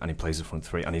 3, and he plays the front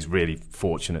 3, and he's really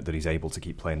fortunate that he's able to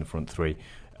keep playing the front 3.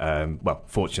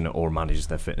 Fortunate, or manages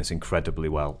their fitness incredibly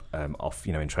well off,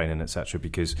 in training, etc.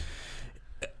 Because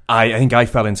I think I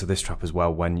fell into this trap as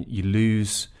well. When you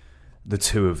lose the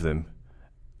 2 of them,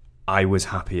 I was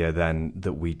happier then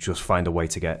that we just find a way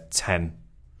to get 10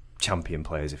 champion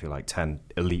players, if you like, 10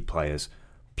 elite players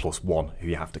plus 1 who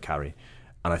you have to carry.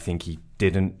 and I think he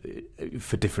didn't,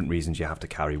 for different reasons you have to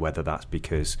carry, whether that's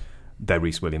because they're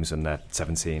Reece Williams and they're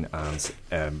 17 and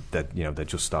they're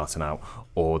just starting out,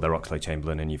 or they're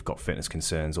Oxlade-Chamberlain and you've got fitness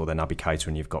concerns, or they're Naby Keita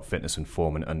and you've got fitness and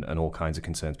form and all kinds of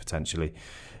concerns potentially.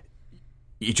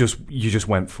 You just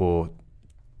went for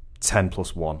 10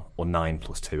 plus 1 or 9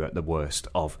 plus 2 at the worst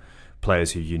of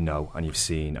players who you know and you've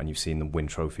seen them win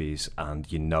trophies,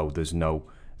 and you know there's no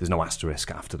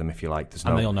asterisk after them, if you like.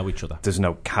 And they all know each other. There's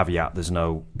no caveat, there's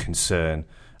no concern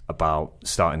about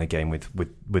starting a game with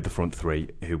the front three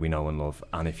who we know and love.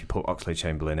 And if you put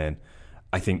Oxlade-Chamberlain in,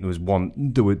 I think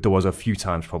there was a few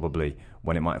times probably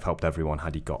when it might have helped everyone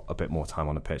had he got a bit more time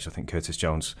on the pitch. I think Curtis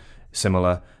Jones,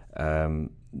 similar.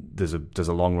 There's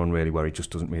a long run really where he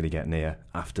just doesn't really get near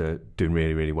after doing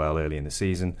really, really well early in the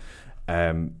season.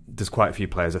 There's quite a few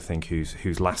players I think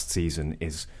whose last season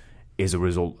is a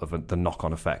result of the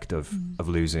knock-on effect of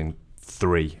losing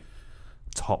 3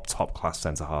 top class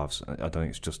centre halves. I don't think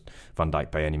it's just Van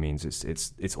Dijk by any means.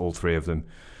 It's all 3 of them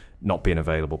not being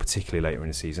available, particularly later in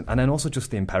the season, and then also just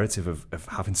the imperative of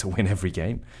having to win every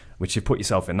game, which you put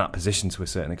yourself in that position to a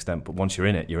certain extent. But once you're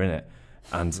in it, you're in it,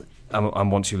 and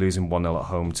once you're losing 1-0 at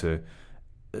home to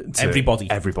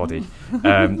everybody,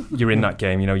 you're in that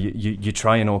game. You know, you're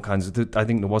trying all kinds of. I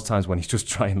think there was times when he's just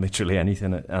trying literally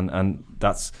anything, and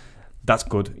that's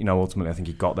good. You know, ultimately, I think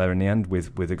he got there in the end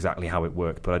with exactly how it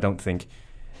worked. But I don't think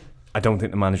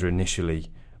the manager initially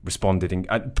responded,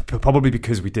 probably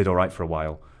because we did all right for a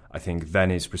while. I think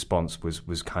then his response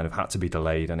was kind of had to be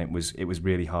delayed, and it was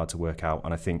really hard to work out.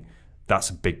 And I think that's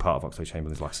a big part of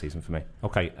Oxlade-Chamberlain's last season for me.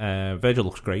 Okay, Virgil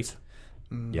looks great.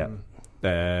 Yeah.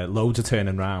 Loads of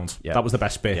turning round. Yeah. That was the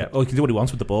best bit. Yeah. Oh, he can do what he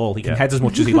wants with the ball. He can head as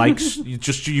much as he likes. You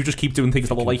just keep doing things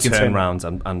that look like you can turn round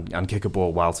and kick a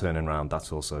ball while turning round.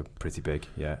 That's also pretty big.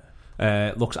 Yeah.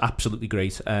 Looks absolutely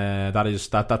great.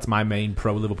 That's my main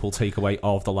pro Liverpool takeaway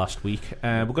of the last week.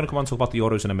 We're going to come on and talk about the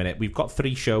Euros in a minute. We've got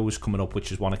 3 shows coming up,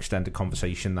 which is one extended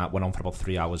conversation that went on for about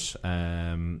 3 hours,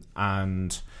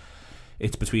 and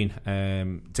it's between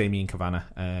Damien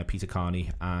Kavanagh, Peter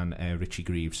Carney and Richie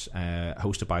Greaves,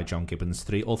 hosted by John Gibbons.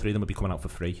 All three of them will be coming out for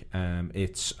free.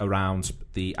 It's around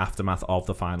the aftermath of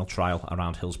the final trial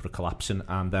around Hillsborough collapsing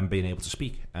and them being able to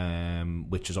speak,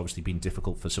 which has obviously been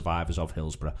difficult for survivors of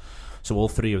Hillsborough. So all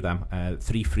 3 of them,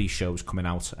 3 free shows coming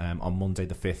out on Monday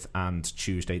the 5th and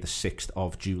Tuesday the 6th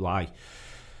of July.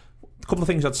 A couple of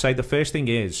things I'd say. The first thing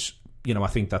is, you know, I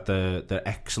think that they're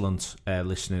excellent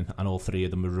listening, and all 3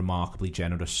 of them are remarkably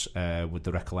generous with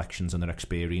their recollections and their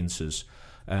experiences.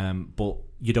 But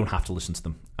you don't have to listen to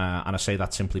them. And I say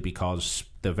that simply because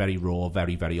they're very raw,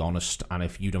 very, very honest. And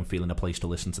if you don't feel in a place to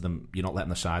listen to them, you're not letting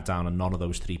the side down. And none of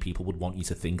those 3 people would want you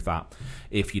to think that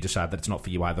if you decide that it's not for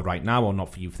you either right now or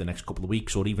not for you for the next couple of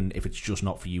weeks, or even if it's just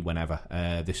not for you whenever.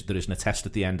 There isn't a test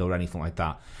at the end or anything like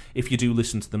that. If you do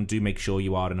listen to them, do make sure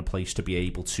you are in a place to be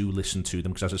able to listen to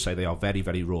them, because as I say, they are very,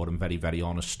 very raw and very, very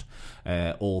honest.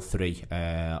 All 3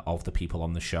 of the people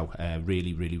on the show,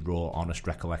 really, really raw, honest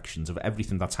recollections of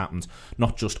everything that's happened,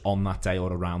 not just on that day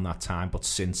or around that time, but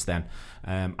since then.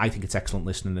 I think it's excellent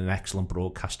listening and excellent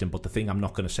broadcasting, but the thing I'm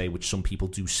not going to say, which some people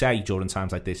do say during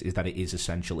times like this, is that it is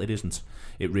essential. It isn't.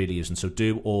 It really isn't. So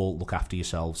do all look after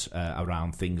yourselves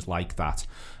around things like that,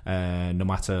 no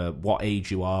matter what age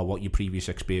you are, what your previous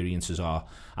experiences are.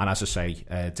 And as I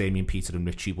say, Damien, Peter and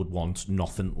Richie would want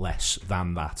nothing less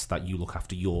than that you look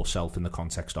after yourself in the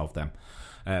context of them.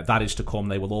 That is to come.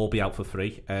 They will all be out for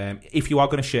free. If you are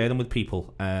going to share them with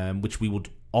people, which we would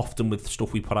often with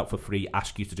stuff we put out for free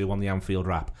ask you to do on the Anfield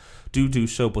Wrap, do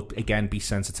so, but again, be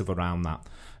sensitive around that.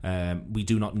 We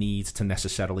do not need to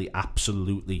necessarily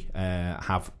absolutely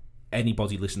have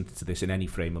anybody listening to this in any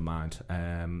frame of mind.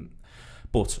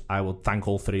 But I will thank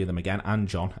all 3 of them again, and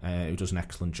John, who does an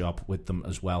excellent job with them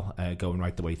as well, going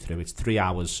right the way through. It's 3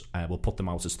 hours. We'll put them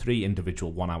out as 3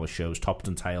 individual 1-hour shows, topped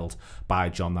and tailed by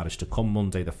John. That is to come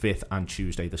Monday the 5th and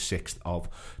Tuesday the 6th of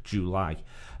July.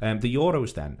 The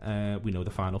Euros then, we know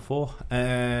the Final 4.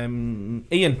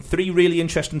 Ian, 3 really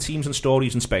interesting teams and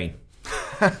stories in Spain.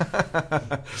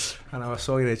 I know, I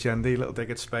saw your agenda, little dig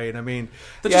at Spain. I mean,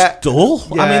 they're just dull.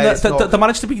 Yeah, I mean, they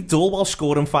managed to be dull while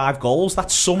scoring 5 goals.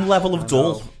 That's some level of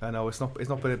dull. I know. It's not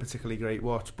been a particularly great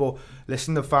watch, but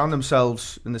listen, they've found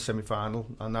themselves in the semi-final,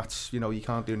 and that's, you know, you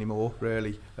can't do any more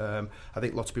really. I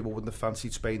think lots of people wouldn't have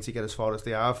fancied Spain to get as far as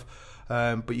they have.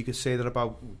 But you could say that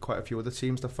about quite a few other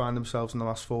teams that find themselves in the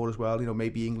last 4 as well. You know,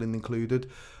 maybe England included,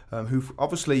 who've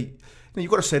obviously, you know, you've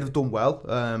got to say they've done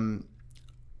well.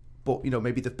 But, you know,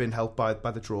 maybe they've been helped by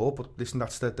the draw. But listen,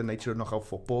 that's the nature of knockout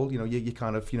football. You know, you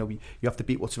kind of, you know, you have to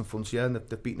beat what's in front of you, and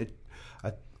they've beaten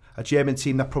a German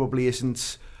team that probably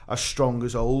isn't as strong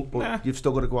as old, but you've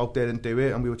still got to go out there and do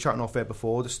it. And we were chatting off there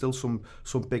before. There's still some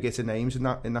big hitter names in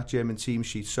that German team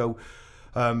sheet. So,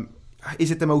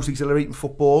 is it the most exhilarating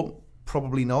football?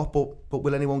 Probably not. But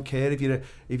will anyone care if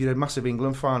you're a massive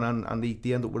England fan and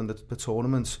they end up winning the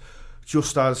tournaments?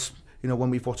 Just as when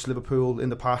we've watched Liverpool in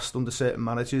the past under certain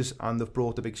managers and they've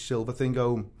brought the big silver thing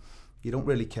home, you don't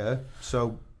really care.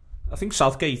 So, I think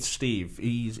Southgate, Steve,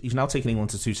 he's now taken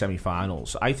England to 2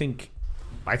 semi-finals. I think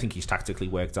he's tactically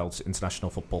worked out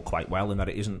international football quite well in that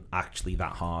it isn't actually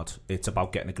that hard. It's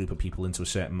about getting a group of people into a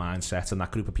certain mindset, and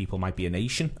that group of people might be a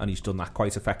nation, and he's done that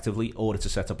quite effectively, or it's a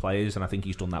set of players, and I think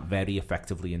he's done that very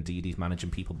effectively indeed. He's managing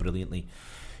people brilliantly.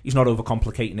 He's not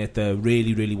overcomplicating it. They're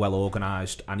really, really well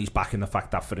organised, and he's backing the fact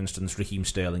that, for instance, Raheem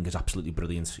Sterling is absolutely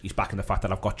brilliant. He's backing the fact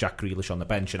that I've got Jack Grealish on the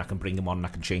bench and I can bring him on and I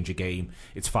can change a game.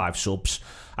 It's 5 subs.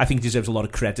 I think he deserves a lot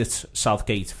of credit,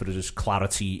 Southgate, for his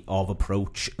clarity of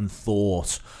approach and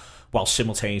thought, while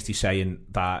simultaneously saying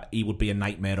that he would be a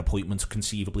nightmare appointment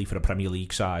conceivably for a Premier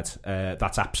League side.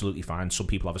 That's absolutely fine. Some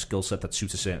people have a skill set that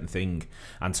suits a certain thing,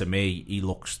 and to me, he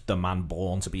looks the man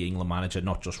born to be England manager,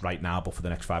 not just right now, but for the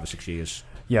next 5 or 6 years.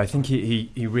 Yeah, I think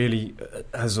he really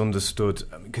has understood,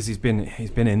 because he's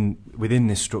been within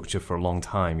this structure for a long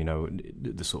time.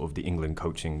 The sort of the England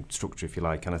coaching structure, if you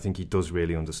like, and I think he does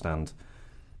really understand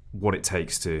what it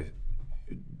takes to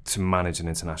manage an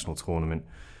international tournament,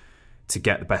 to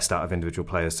get the best out of individual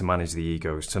players, to manage the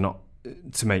egos,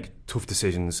 to make tough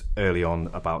decisions early on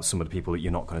about some of the people that you're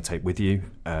not going to take with you.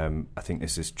 I think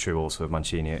this is true also of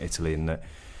Mancini at Italy, in that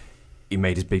he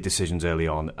made his big decisions early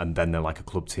on, and then they're like a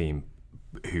club team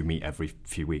who meet every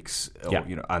few weeks,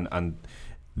 and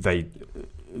they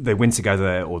win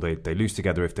together or they lose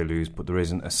together if they lose, but there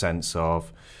isn't a sense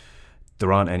of,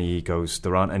 there aren't any egos,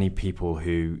 there aren't any people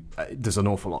who, there's an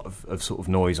awful lot of sort of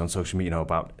noise on social media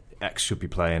about X should be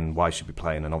playing, Y should be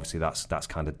playing, and obviously that's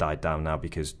kind of died down now,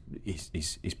 because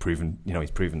he's proven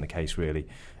the case really.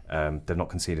 They've not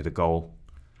conceded a goal,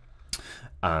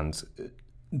 and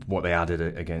what they added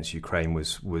against Ukraine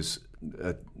was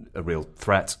a real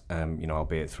threat.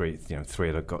 Albeit three of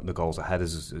the goals ahead,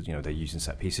 as they're using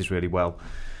set pieces really well.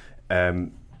 I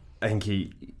think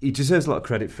he deserves a lot of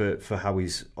credit for how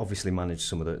he's obviously managed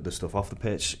some of the stuff off the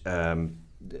pitch, and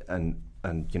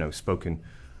spoken.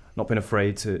 Not been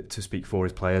afraid to speak for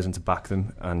his players and to back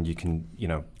them, and you can,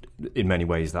 in many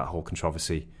ways that whole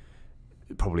controversy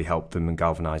probably helped them and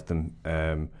galvanised them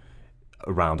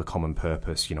around a common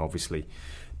purpose. Obviously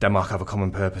Denmark have a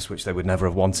common purpose which they would never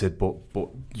have wanted, but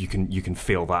you can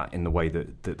feel that in the way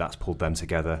that's pulled them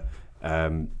together.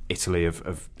 Italy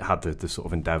have had the sort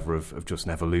of endeavour of just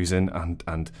never losing,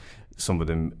 and some of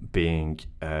them being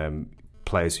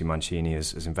players who Mancini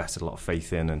has invested a lot of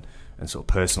faith in, and sort of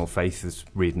personal faith. Is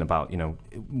reading about,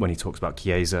 when he talks about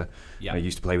Chiesa, he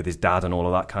used to play with his dad and all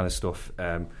of that kind of stuff,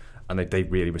 and they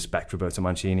really respect Roberto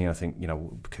Mancini. I think,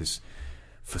 because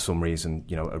for some reason,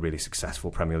 a really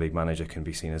successful Premier League manager can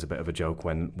be seen as a bit of a joke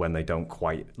when they don't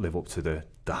quite live up to the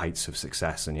heights of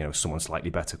success, and someone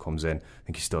slightly better comes in. I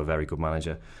think he's still a very good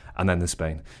manager. And then there's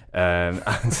Spain, and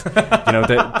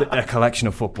a collection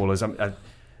of footballers.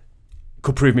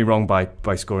 Could prove me wrong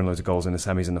by scoring loads of goals in the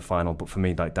semis and the final, but for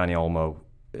me, like Dani Olmo,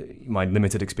 my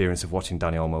limited experience of watching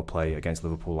Dani Olmo play against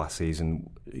Liverpool last season,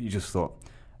 you just thought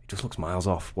it just looks miles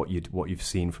off what you've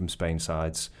seen from Spain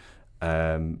sides,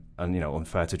 and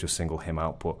unfair to just single him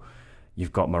out. But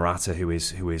you've got Morata, who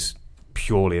is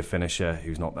purely a finisher,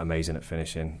 who's not amazing at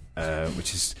finishing,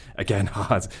 which is again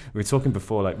hard. We were talking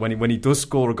before, like when he does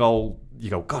score a goal, you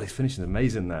go, God, his finishing is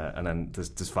amazing there, and then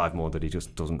there's 5 more that he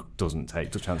just doesn't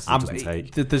take, the chances he doesn't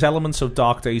take. There's elements of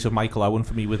dark days of Michael Owen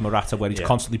for me with Morata, where he's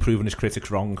constantly proving his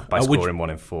critics wrong by scoring 1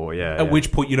 in 4. At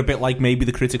which point you're a bit like, maybe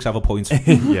the critics have a point.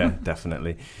 Yeah,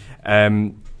 definitely.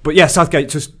 But yeah, Southgate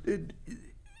just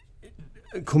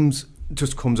comes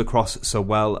across so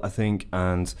well, I think,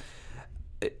 and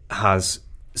has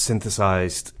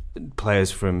synthesised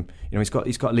players from, he's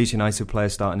got Leeds United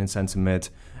players starting in centre mid.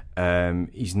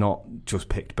 He's not just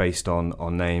picked based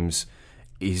on names.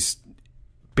 He's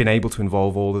been able to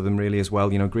involve all of them really as well.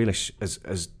 Grealish has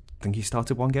I think he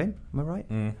started 1 game. Am I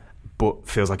right? But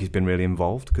feels like he's been really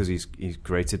involved, because he's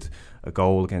created a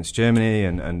goal against Germany,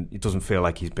 and it doesn't feel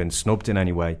like he's been snubbed in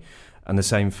any way. And the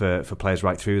same for players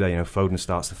right through there. Foden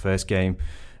starts the first game.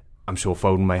 I'm sure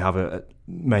Foden may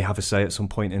have a say at some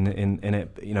point in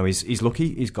it. He's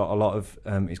lucky. He's got a lot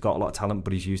of talent,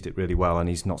 but he's used it really well, and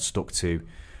he's not stuck to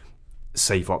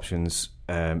safe options.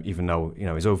 Even though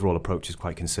his overall approach is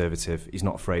quite conservative, he's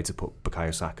not afraid to put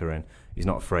Bukayo Saka in. He's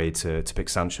not afraid to pick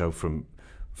Sancho from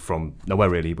nowhere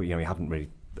really, but he hadn't really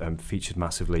featured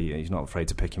massively. He's not afraid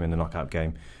to pick him in the knockout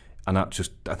game. And I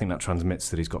think that transmits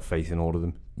that he's got faith in all of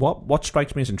them. What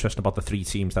strikes me as interesting about the three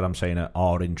teams that I'm saying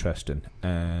are interesting,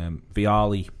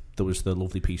 Vialli, there was the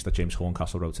lovely piece that James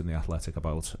Horncastle wrote in The Athletic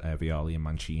about Vialli and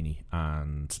Mancini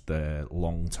and the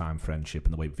long-time friendship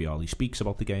and the way Vialli speaks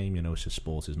about the game. You know, says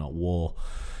sport is not war.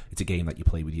 It's a game that you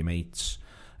play with your mates.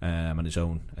 And his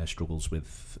own struggles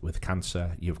with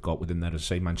cancer. You've got within there, as I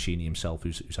say, Mancini himself,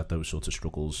 who's had those sorts of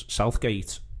struggles.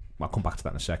 Southgate, I'll come back to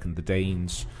that in a second. The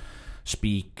Danes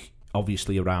speak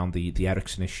obviously around the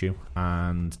Eriksen issue,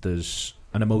 and there's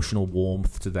an emotional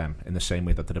warmth to them in the same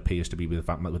way that there appears to be with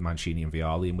Mancini and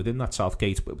Vialli. And within that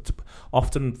Southgate,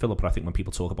 often, Philippa, I think when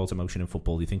people talk about emotion in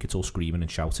football, you think it's all screaming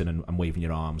and shouting and waving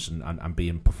your arms and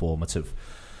being performative.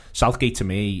 Southgate, to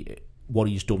me, what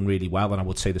he's done really well, and I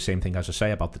would say the same thing as I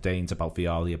say about the Danes, about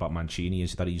Vialli, about Mancini,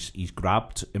 is that he's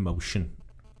grabbed emotion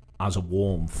as a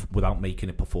warmth without making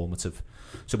it performative.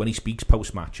 So when he speaks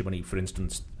post-match, when he, for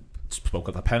instance, spoke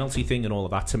of the penalty thing and all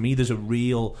of that, to me there's a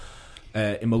real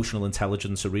emotional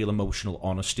intelligence, a real emotional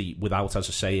honesty without, as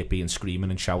I say, it being screaming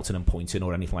and shouting and pointing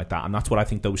or anything like that. And that's what I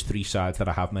think those three sides that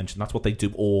I have mentioned, that's what they do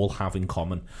all have in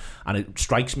common. And it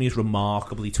strikes me as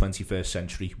remarkably 21st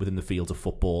century within the field of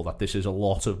football, that this is a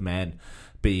lot of men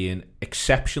being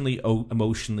exceptionally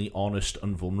emotionally honest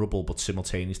and vulnerable, but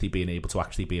simultaneously being able to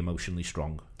actually be emotionally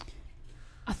strong.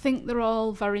 I think they're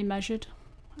all very measured.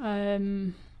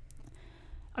 I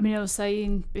was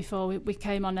saying before we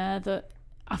came on air that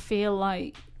I feel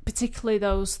like particularly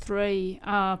those three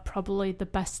are probably the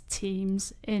best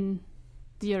teams in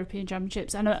the European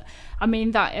Championships. And I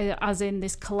mean that as in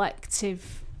this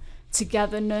collective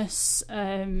togetherness.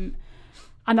 And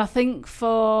I think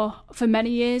for many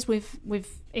years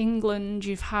with England,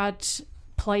 you've had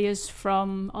players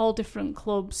from all different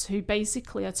clubs who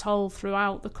basically are told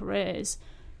throughout their careers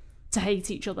to hate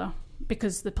each other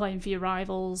because they're playing for your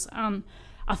rivals. And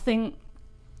I think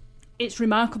it's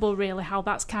remarkable, really, how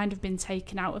that's kind of been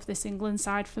taken out of this England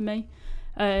side for me.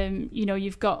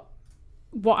 You've got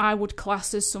what I would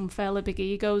class as some fairly big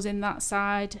egos in that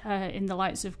side, in the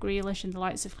likes of Grealish, in the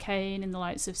likes of Kane, in the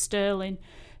likes of Sterling,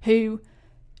 who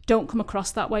don't come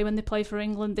across that way when they play for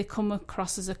England. They come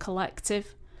across as a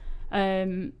collective.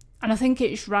 And I think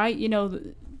it's right,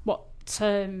 what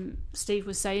Steve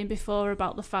was saying before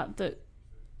about the fact that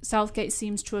Southgate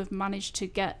seems to have managed to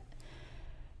get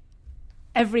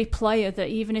every player, that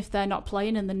even if they're not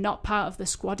playing and they're not part of the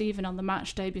squad even on the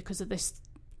match day because of this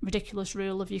ridiculous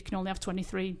rule of you can only have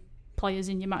 23 players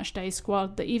in your match day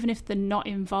squad, that even if they're not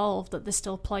involved, that they're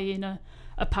still playing a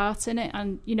part in it.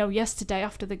 And yesterday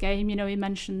after the game, he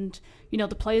mentioned the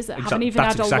players that haven't even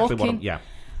had a look in.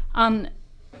 And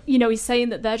he's saying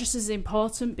that they're just as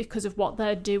important because of what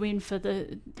they're doing for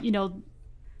the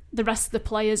rest of the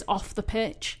players off the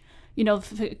pitch.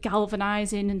 For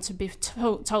galvanising and to be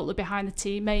totally behind the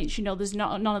teammates. There's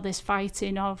none of this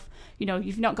fighting of,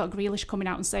 you've not got Grealish coming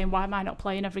out and saying, why am I not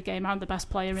playing every game? I'm the best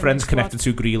player in Friends this connected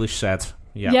squad. to Grealish said.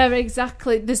 Yeah,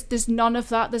 exactly. There's none of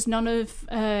that. There's none of...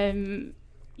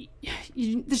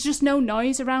 there's just no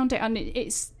noise around it. And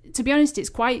it's, to be honest, it's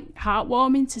quite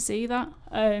heartwarming to see that.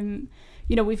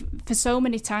 We've for so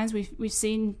many times we've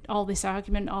seen all this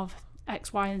argument of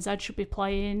X, Y and Z should be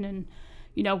playing, and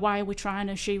why are we trying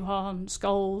to shoehorn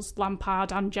Scholes,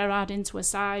 Lampard and Gerrard into a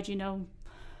side,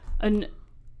 and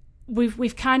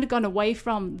we've kind of gone away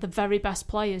from the very best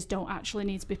players don't actually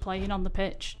need to be playing on the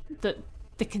pitch, that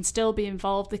they can still be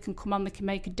involved, they can come on, they can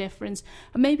make a difference.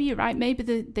 And maybe you're right, maybe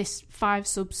this 5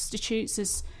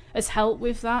 substitutes has helped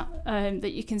with that,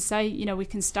 that you can say, we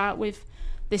can start with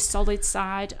this solid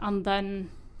side and then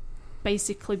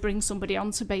basically bring somebody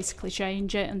on to basically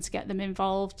change it and to get them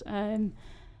involved. And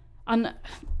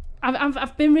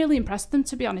I've been really impressed with them,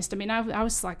 to be honest. I mean, I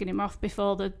was slagging him off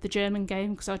before the German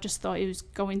game because I just thought he was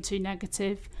going too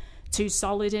negative, too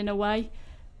solid in a way.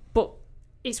 But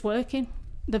it's working.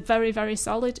 They're very, very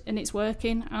solid and it's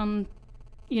working. And,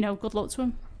 good luck to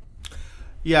them.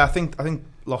 Yeah, I think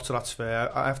lots of that's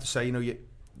fair. I have to say,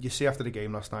 you see after the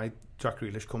game last night, Jack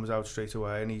Grealish comes out straight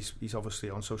away and he's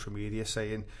obviously on social media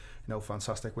saying,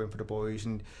 fantastic win for the boys.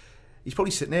 And he's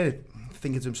probably sitting there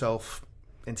thinking to himself,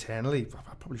 internally,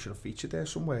 I probably should have featured there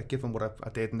somewhere, given what I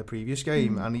did in the previous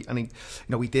game, and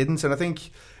he didn't. And I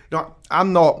think, I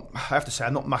have to say,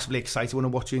 I'm not massively excited when I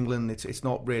watch England. It's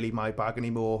not really my bag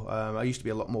anymore. I used to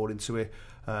be a lot more into it,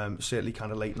 certainly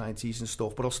kind of late 90s and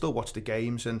stuff, but I'll still watch the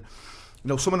games. And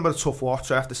some of them are a tough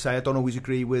watch. I have to say, I don't always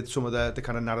agree with some of the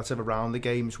kind of narrative around the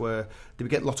games where they were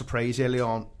getting lots of praise early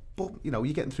on, but you're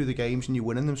getting through the games and you're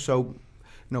winning them. So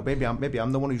maybe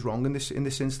I'm the one who's wrong in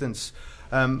this instance.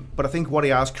 But I think what he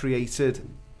has created,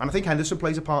 and I think Henderson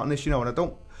plays a part in this, and I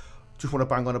don't just want to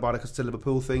bang on about it because it's a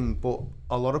Liverpool thing, but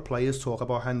a lot of players talk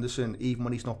about Henderson, even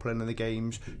when he's not playing in the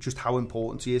games, just how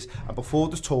important he is. And before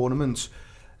this tournament,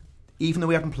 even though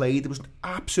he hadn't played, there was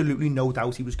absolutely no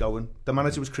doubt he was going. The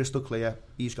manager was crystal clear,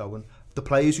 he's going. The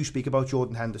players who speak about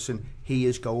Jordan Henderson, he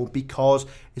is going, because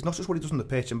it's not just what he does on the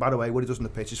pitch. And by the way, what he does on the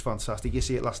pitch is fantastic. You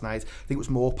see it last night. I think it was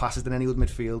more passes than any other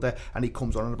midfielder, and he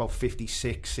comes on at about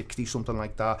 56, 60, something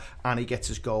like that, and he gets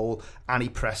his goal, and he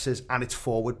presses, and it's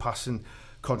forward passing,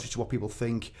 contrary to what people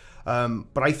think.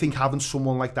 But I think having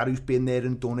someone like that who's been there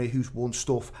and done it, who's won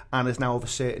stuff, and is now of a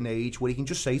certain age, where he can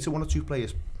just say to one or two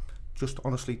players, just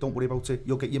honestly, don't worry about it.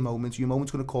 You'll get your moments. Your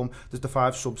moment's going to come. There's the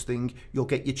 5 subs thing. You'll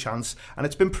get your chance. And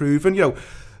it's been proven,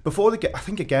 before they get, I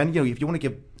think again, if you want to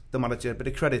give the manager a bit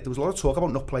of credit, there was a lot of talk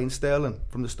about not playing Sterling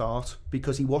from the start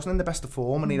because he wasn't in the best of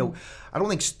form. And, I don't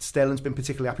think Sterling's been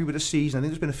particularly happy with the season. I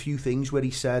think there's been a few things where he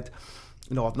said,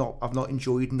 I've not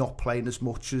enjoyed not playing as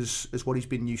much as what he's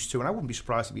been used to, and I wouldn't be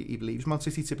surprised if he leaves Man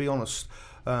City, to be honest,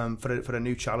 for a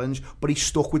new challenge. But he's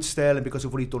stuck with Sterling because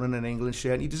of what he's done in an England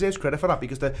shirt, and he deserves credit for that,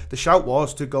 because the shout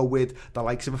was to go with the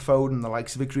likes of a Foden, the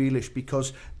likes of a Grealish,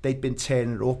 because they'd been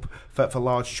turning it up for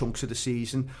large chunks of the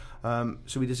season.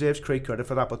 So he deserves great credit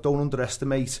for that, but don't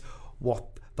underestimate what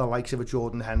the likes of a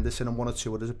Jordan Henderson and one or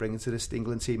two others are bringing to this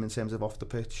England team in terms of off the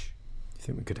pitch. I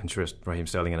think we could interest Raheem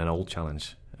Sterling in an old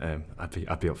challenge.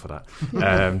 I'd be up for that.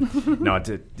 No,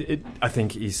 I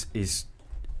think he's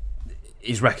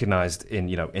recognised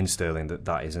in Sterling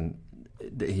that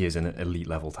he is an elite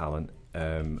level talent,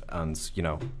 and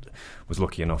was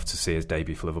lucky enough to see his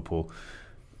debut for Liverpool.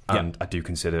 And I do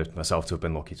consider myself to have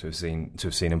been lucky to have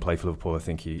seen him play for Liverpool. I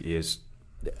think he is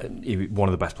one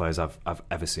of the best players I've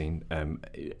ever seen.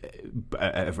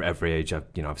 Every age I've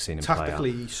seen him tactically play.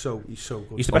 Tactically, he's so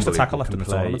good. He's the best attacker left in the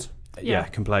tournament. Yeah,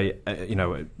 can play.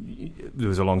 There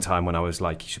was a long time when I was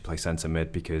like, he should play centre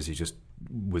mid, because he just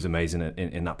was amazing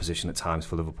in that position at times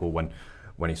for Liverpool when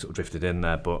he sort of drifted in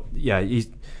there. But yeah, he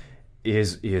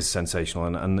is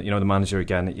sensational, and the manager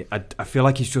again. I feel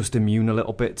like he's just immune a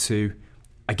little bit to.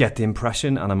 I get the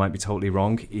impression, and I might be totally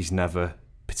wrong, he's never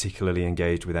particularly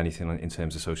engaged with anything in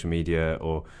terms of social media,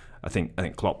 or I think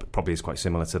Klopp probably is quite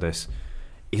similar to this.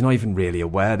 He's not even really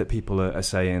aware that people are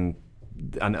saying,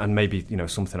 and maybe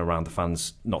something around the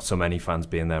fans, not so many fans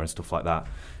being there and stuff like that,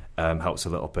 helps a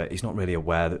little bit. He's not really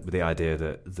aware that the idea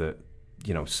that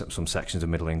some sections of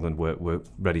Middle England were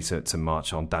ready to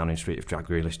march on Downing Street if Jack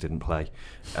Grealish didn't play.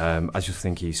 I just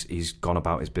think he's gone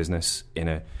about his business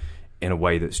in a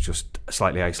way that's just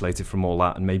slightly isolated from all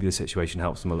that, and maybe the situation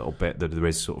helps them a little bit, that there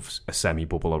is sort of a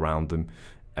semi-bubble around them.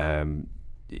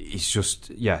 He's just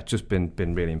been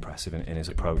really impressive in his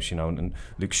approach, and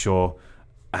Luke Shaw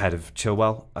ahead of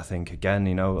Chilwell, I think, again,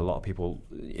 a lot of people,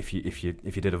 if you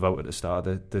did a vote at the start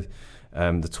of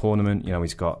the tournament,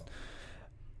 he's got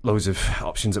loads of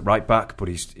options at right back, but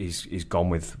he's gone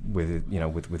with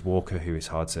Walker, who is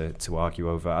hard to argue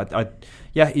over.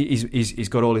 He's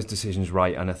got all his decisions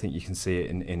right, and I think you can see it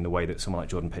in the way that someone like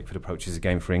Jordan Pickford approaches the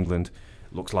game for England.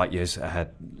 Looks light years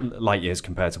ahead,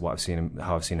 compared to how I've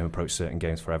seen him approach certain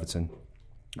games for Everton.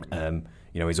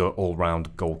 His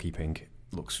all-round goalkeeping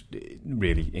looks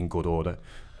really in good order.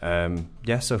 They're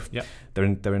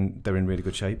in really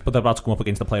good shape. But they're about to come up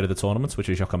against the player of the tournament, which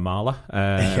is Joachim Mahler,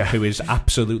 who is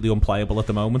absolutely unplayable at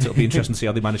the moment. It'll be interesting to see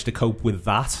how they manage to cope with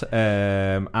that.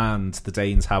 And the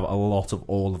Danes have a lot of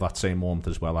all of that same warmth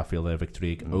as well. I feel their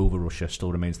victory over Russia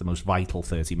still remains the most vital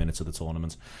 30 minutes of the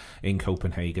tournament in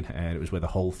Copenhagen. It was where the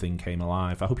whole thing came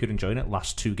alive. I hope you're enjoying it.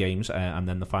 Last 2 games, and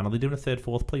then the final. They're doing a 3rd,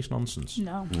 4th place nonsense.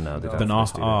 No, they're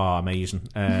not. Oh, amazing!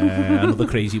 Another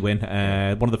crazy win.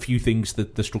 One of the few things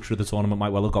that the structure of the tournament might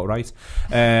well have got right.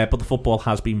 But the football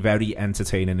has been very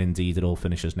entertaining indeed. It all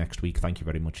finishes next week. Thank you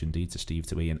very much indeed to Steve,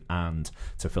 to Ian, and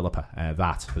to Philippa.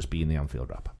 That has been the Anfield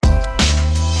Wrap.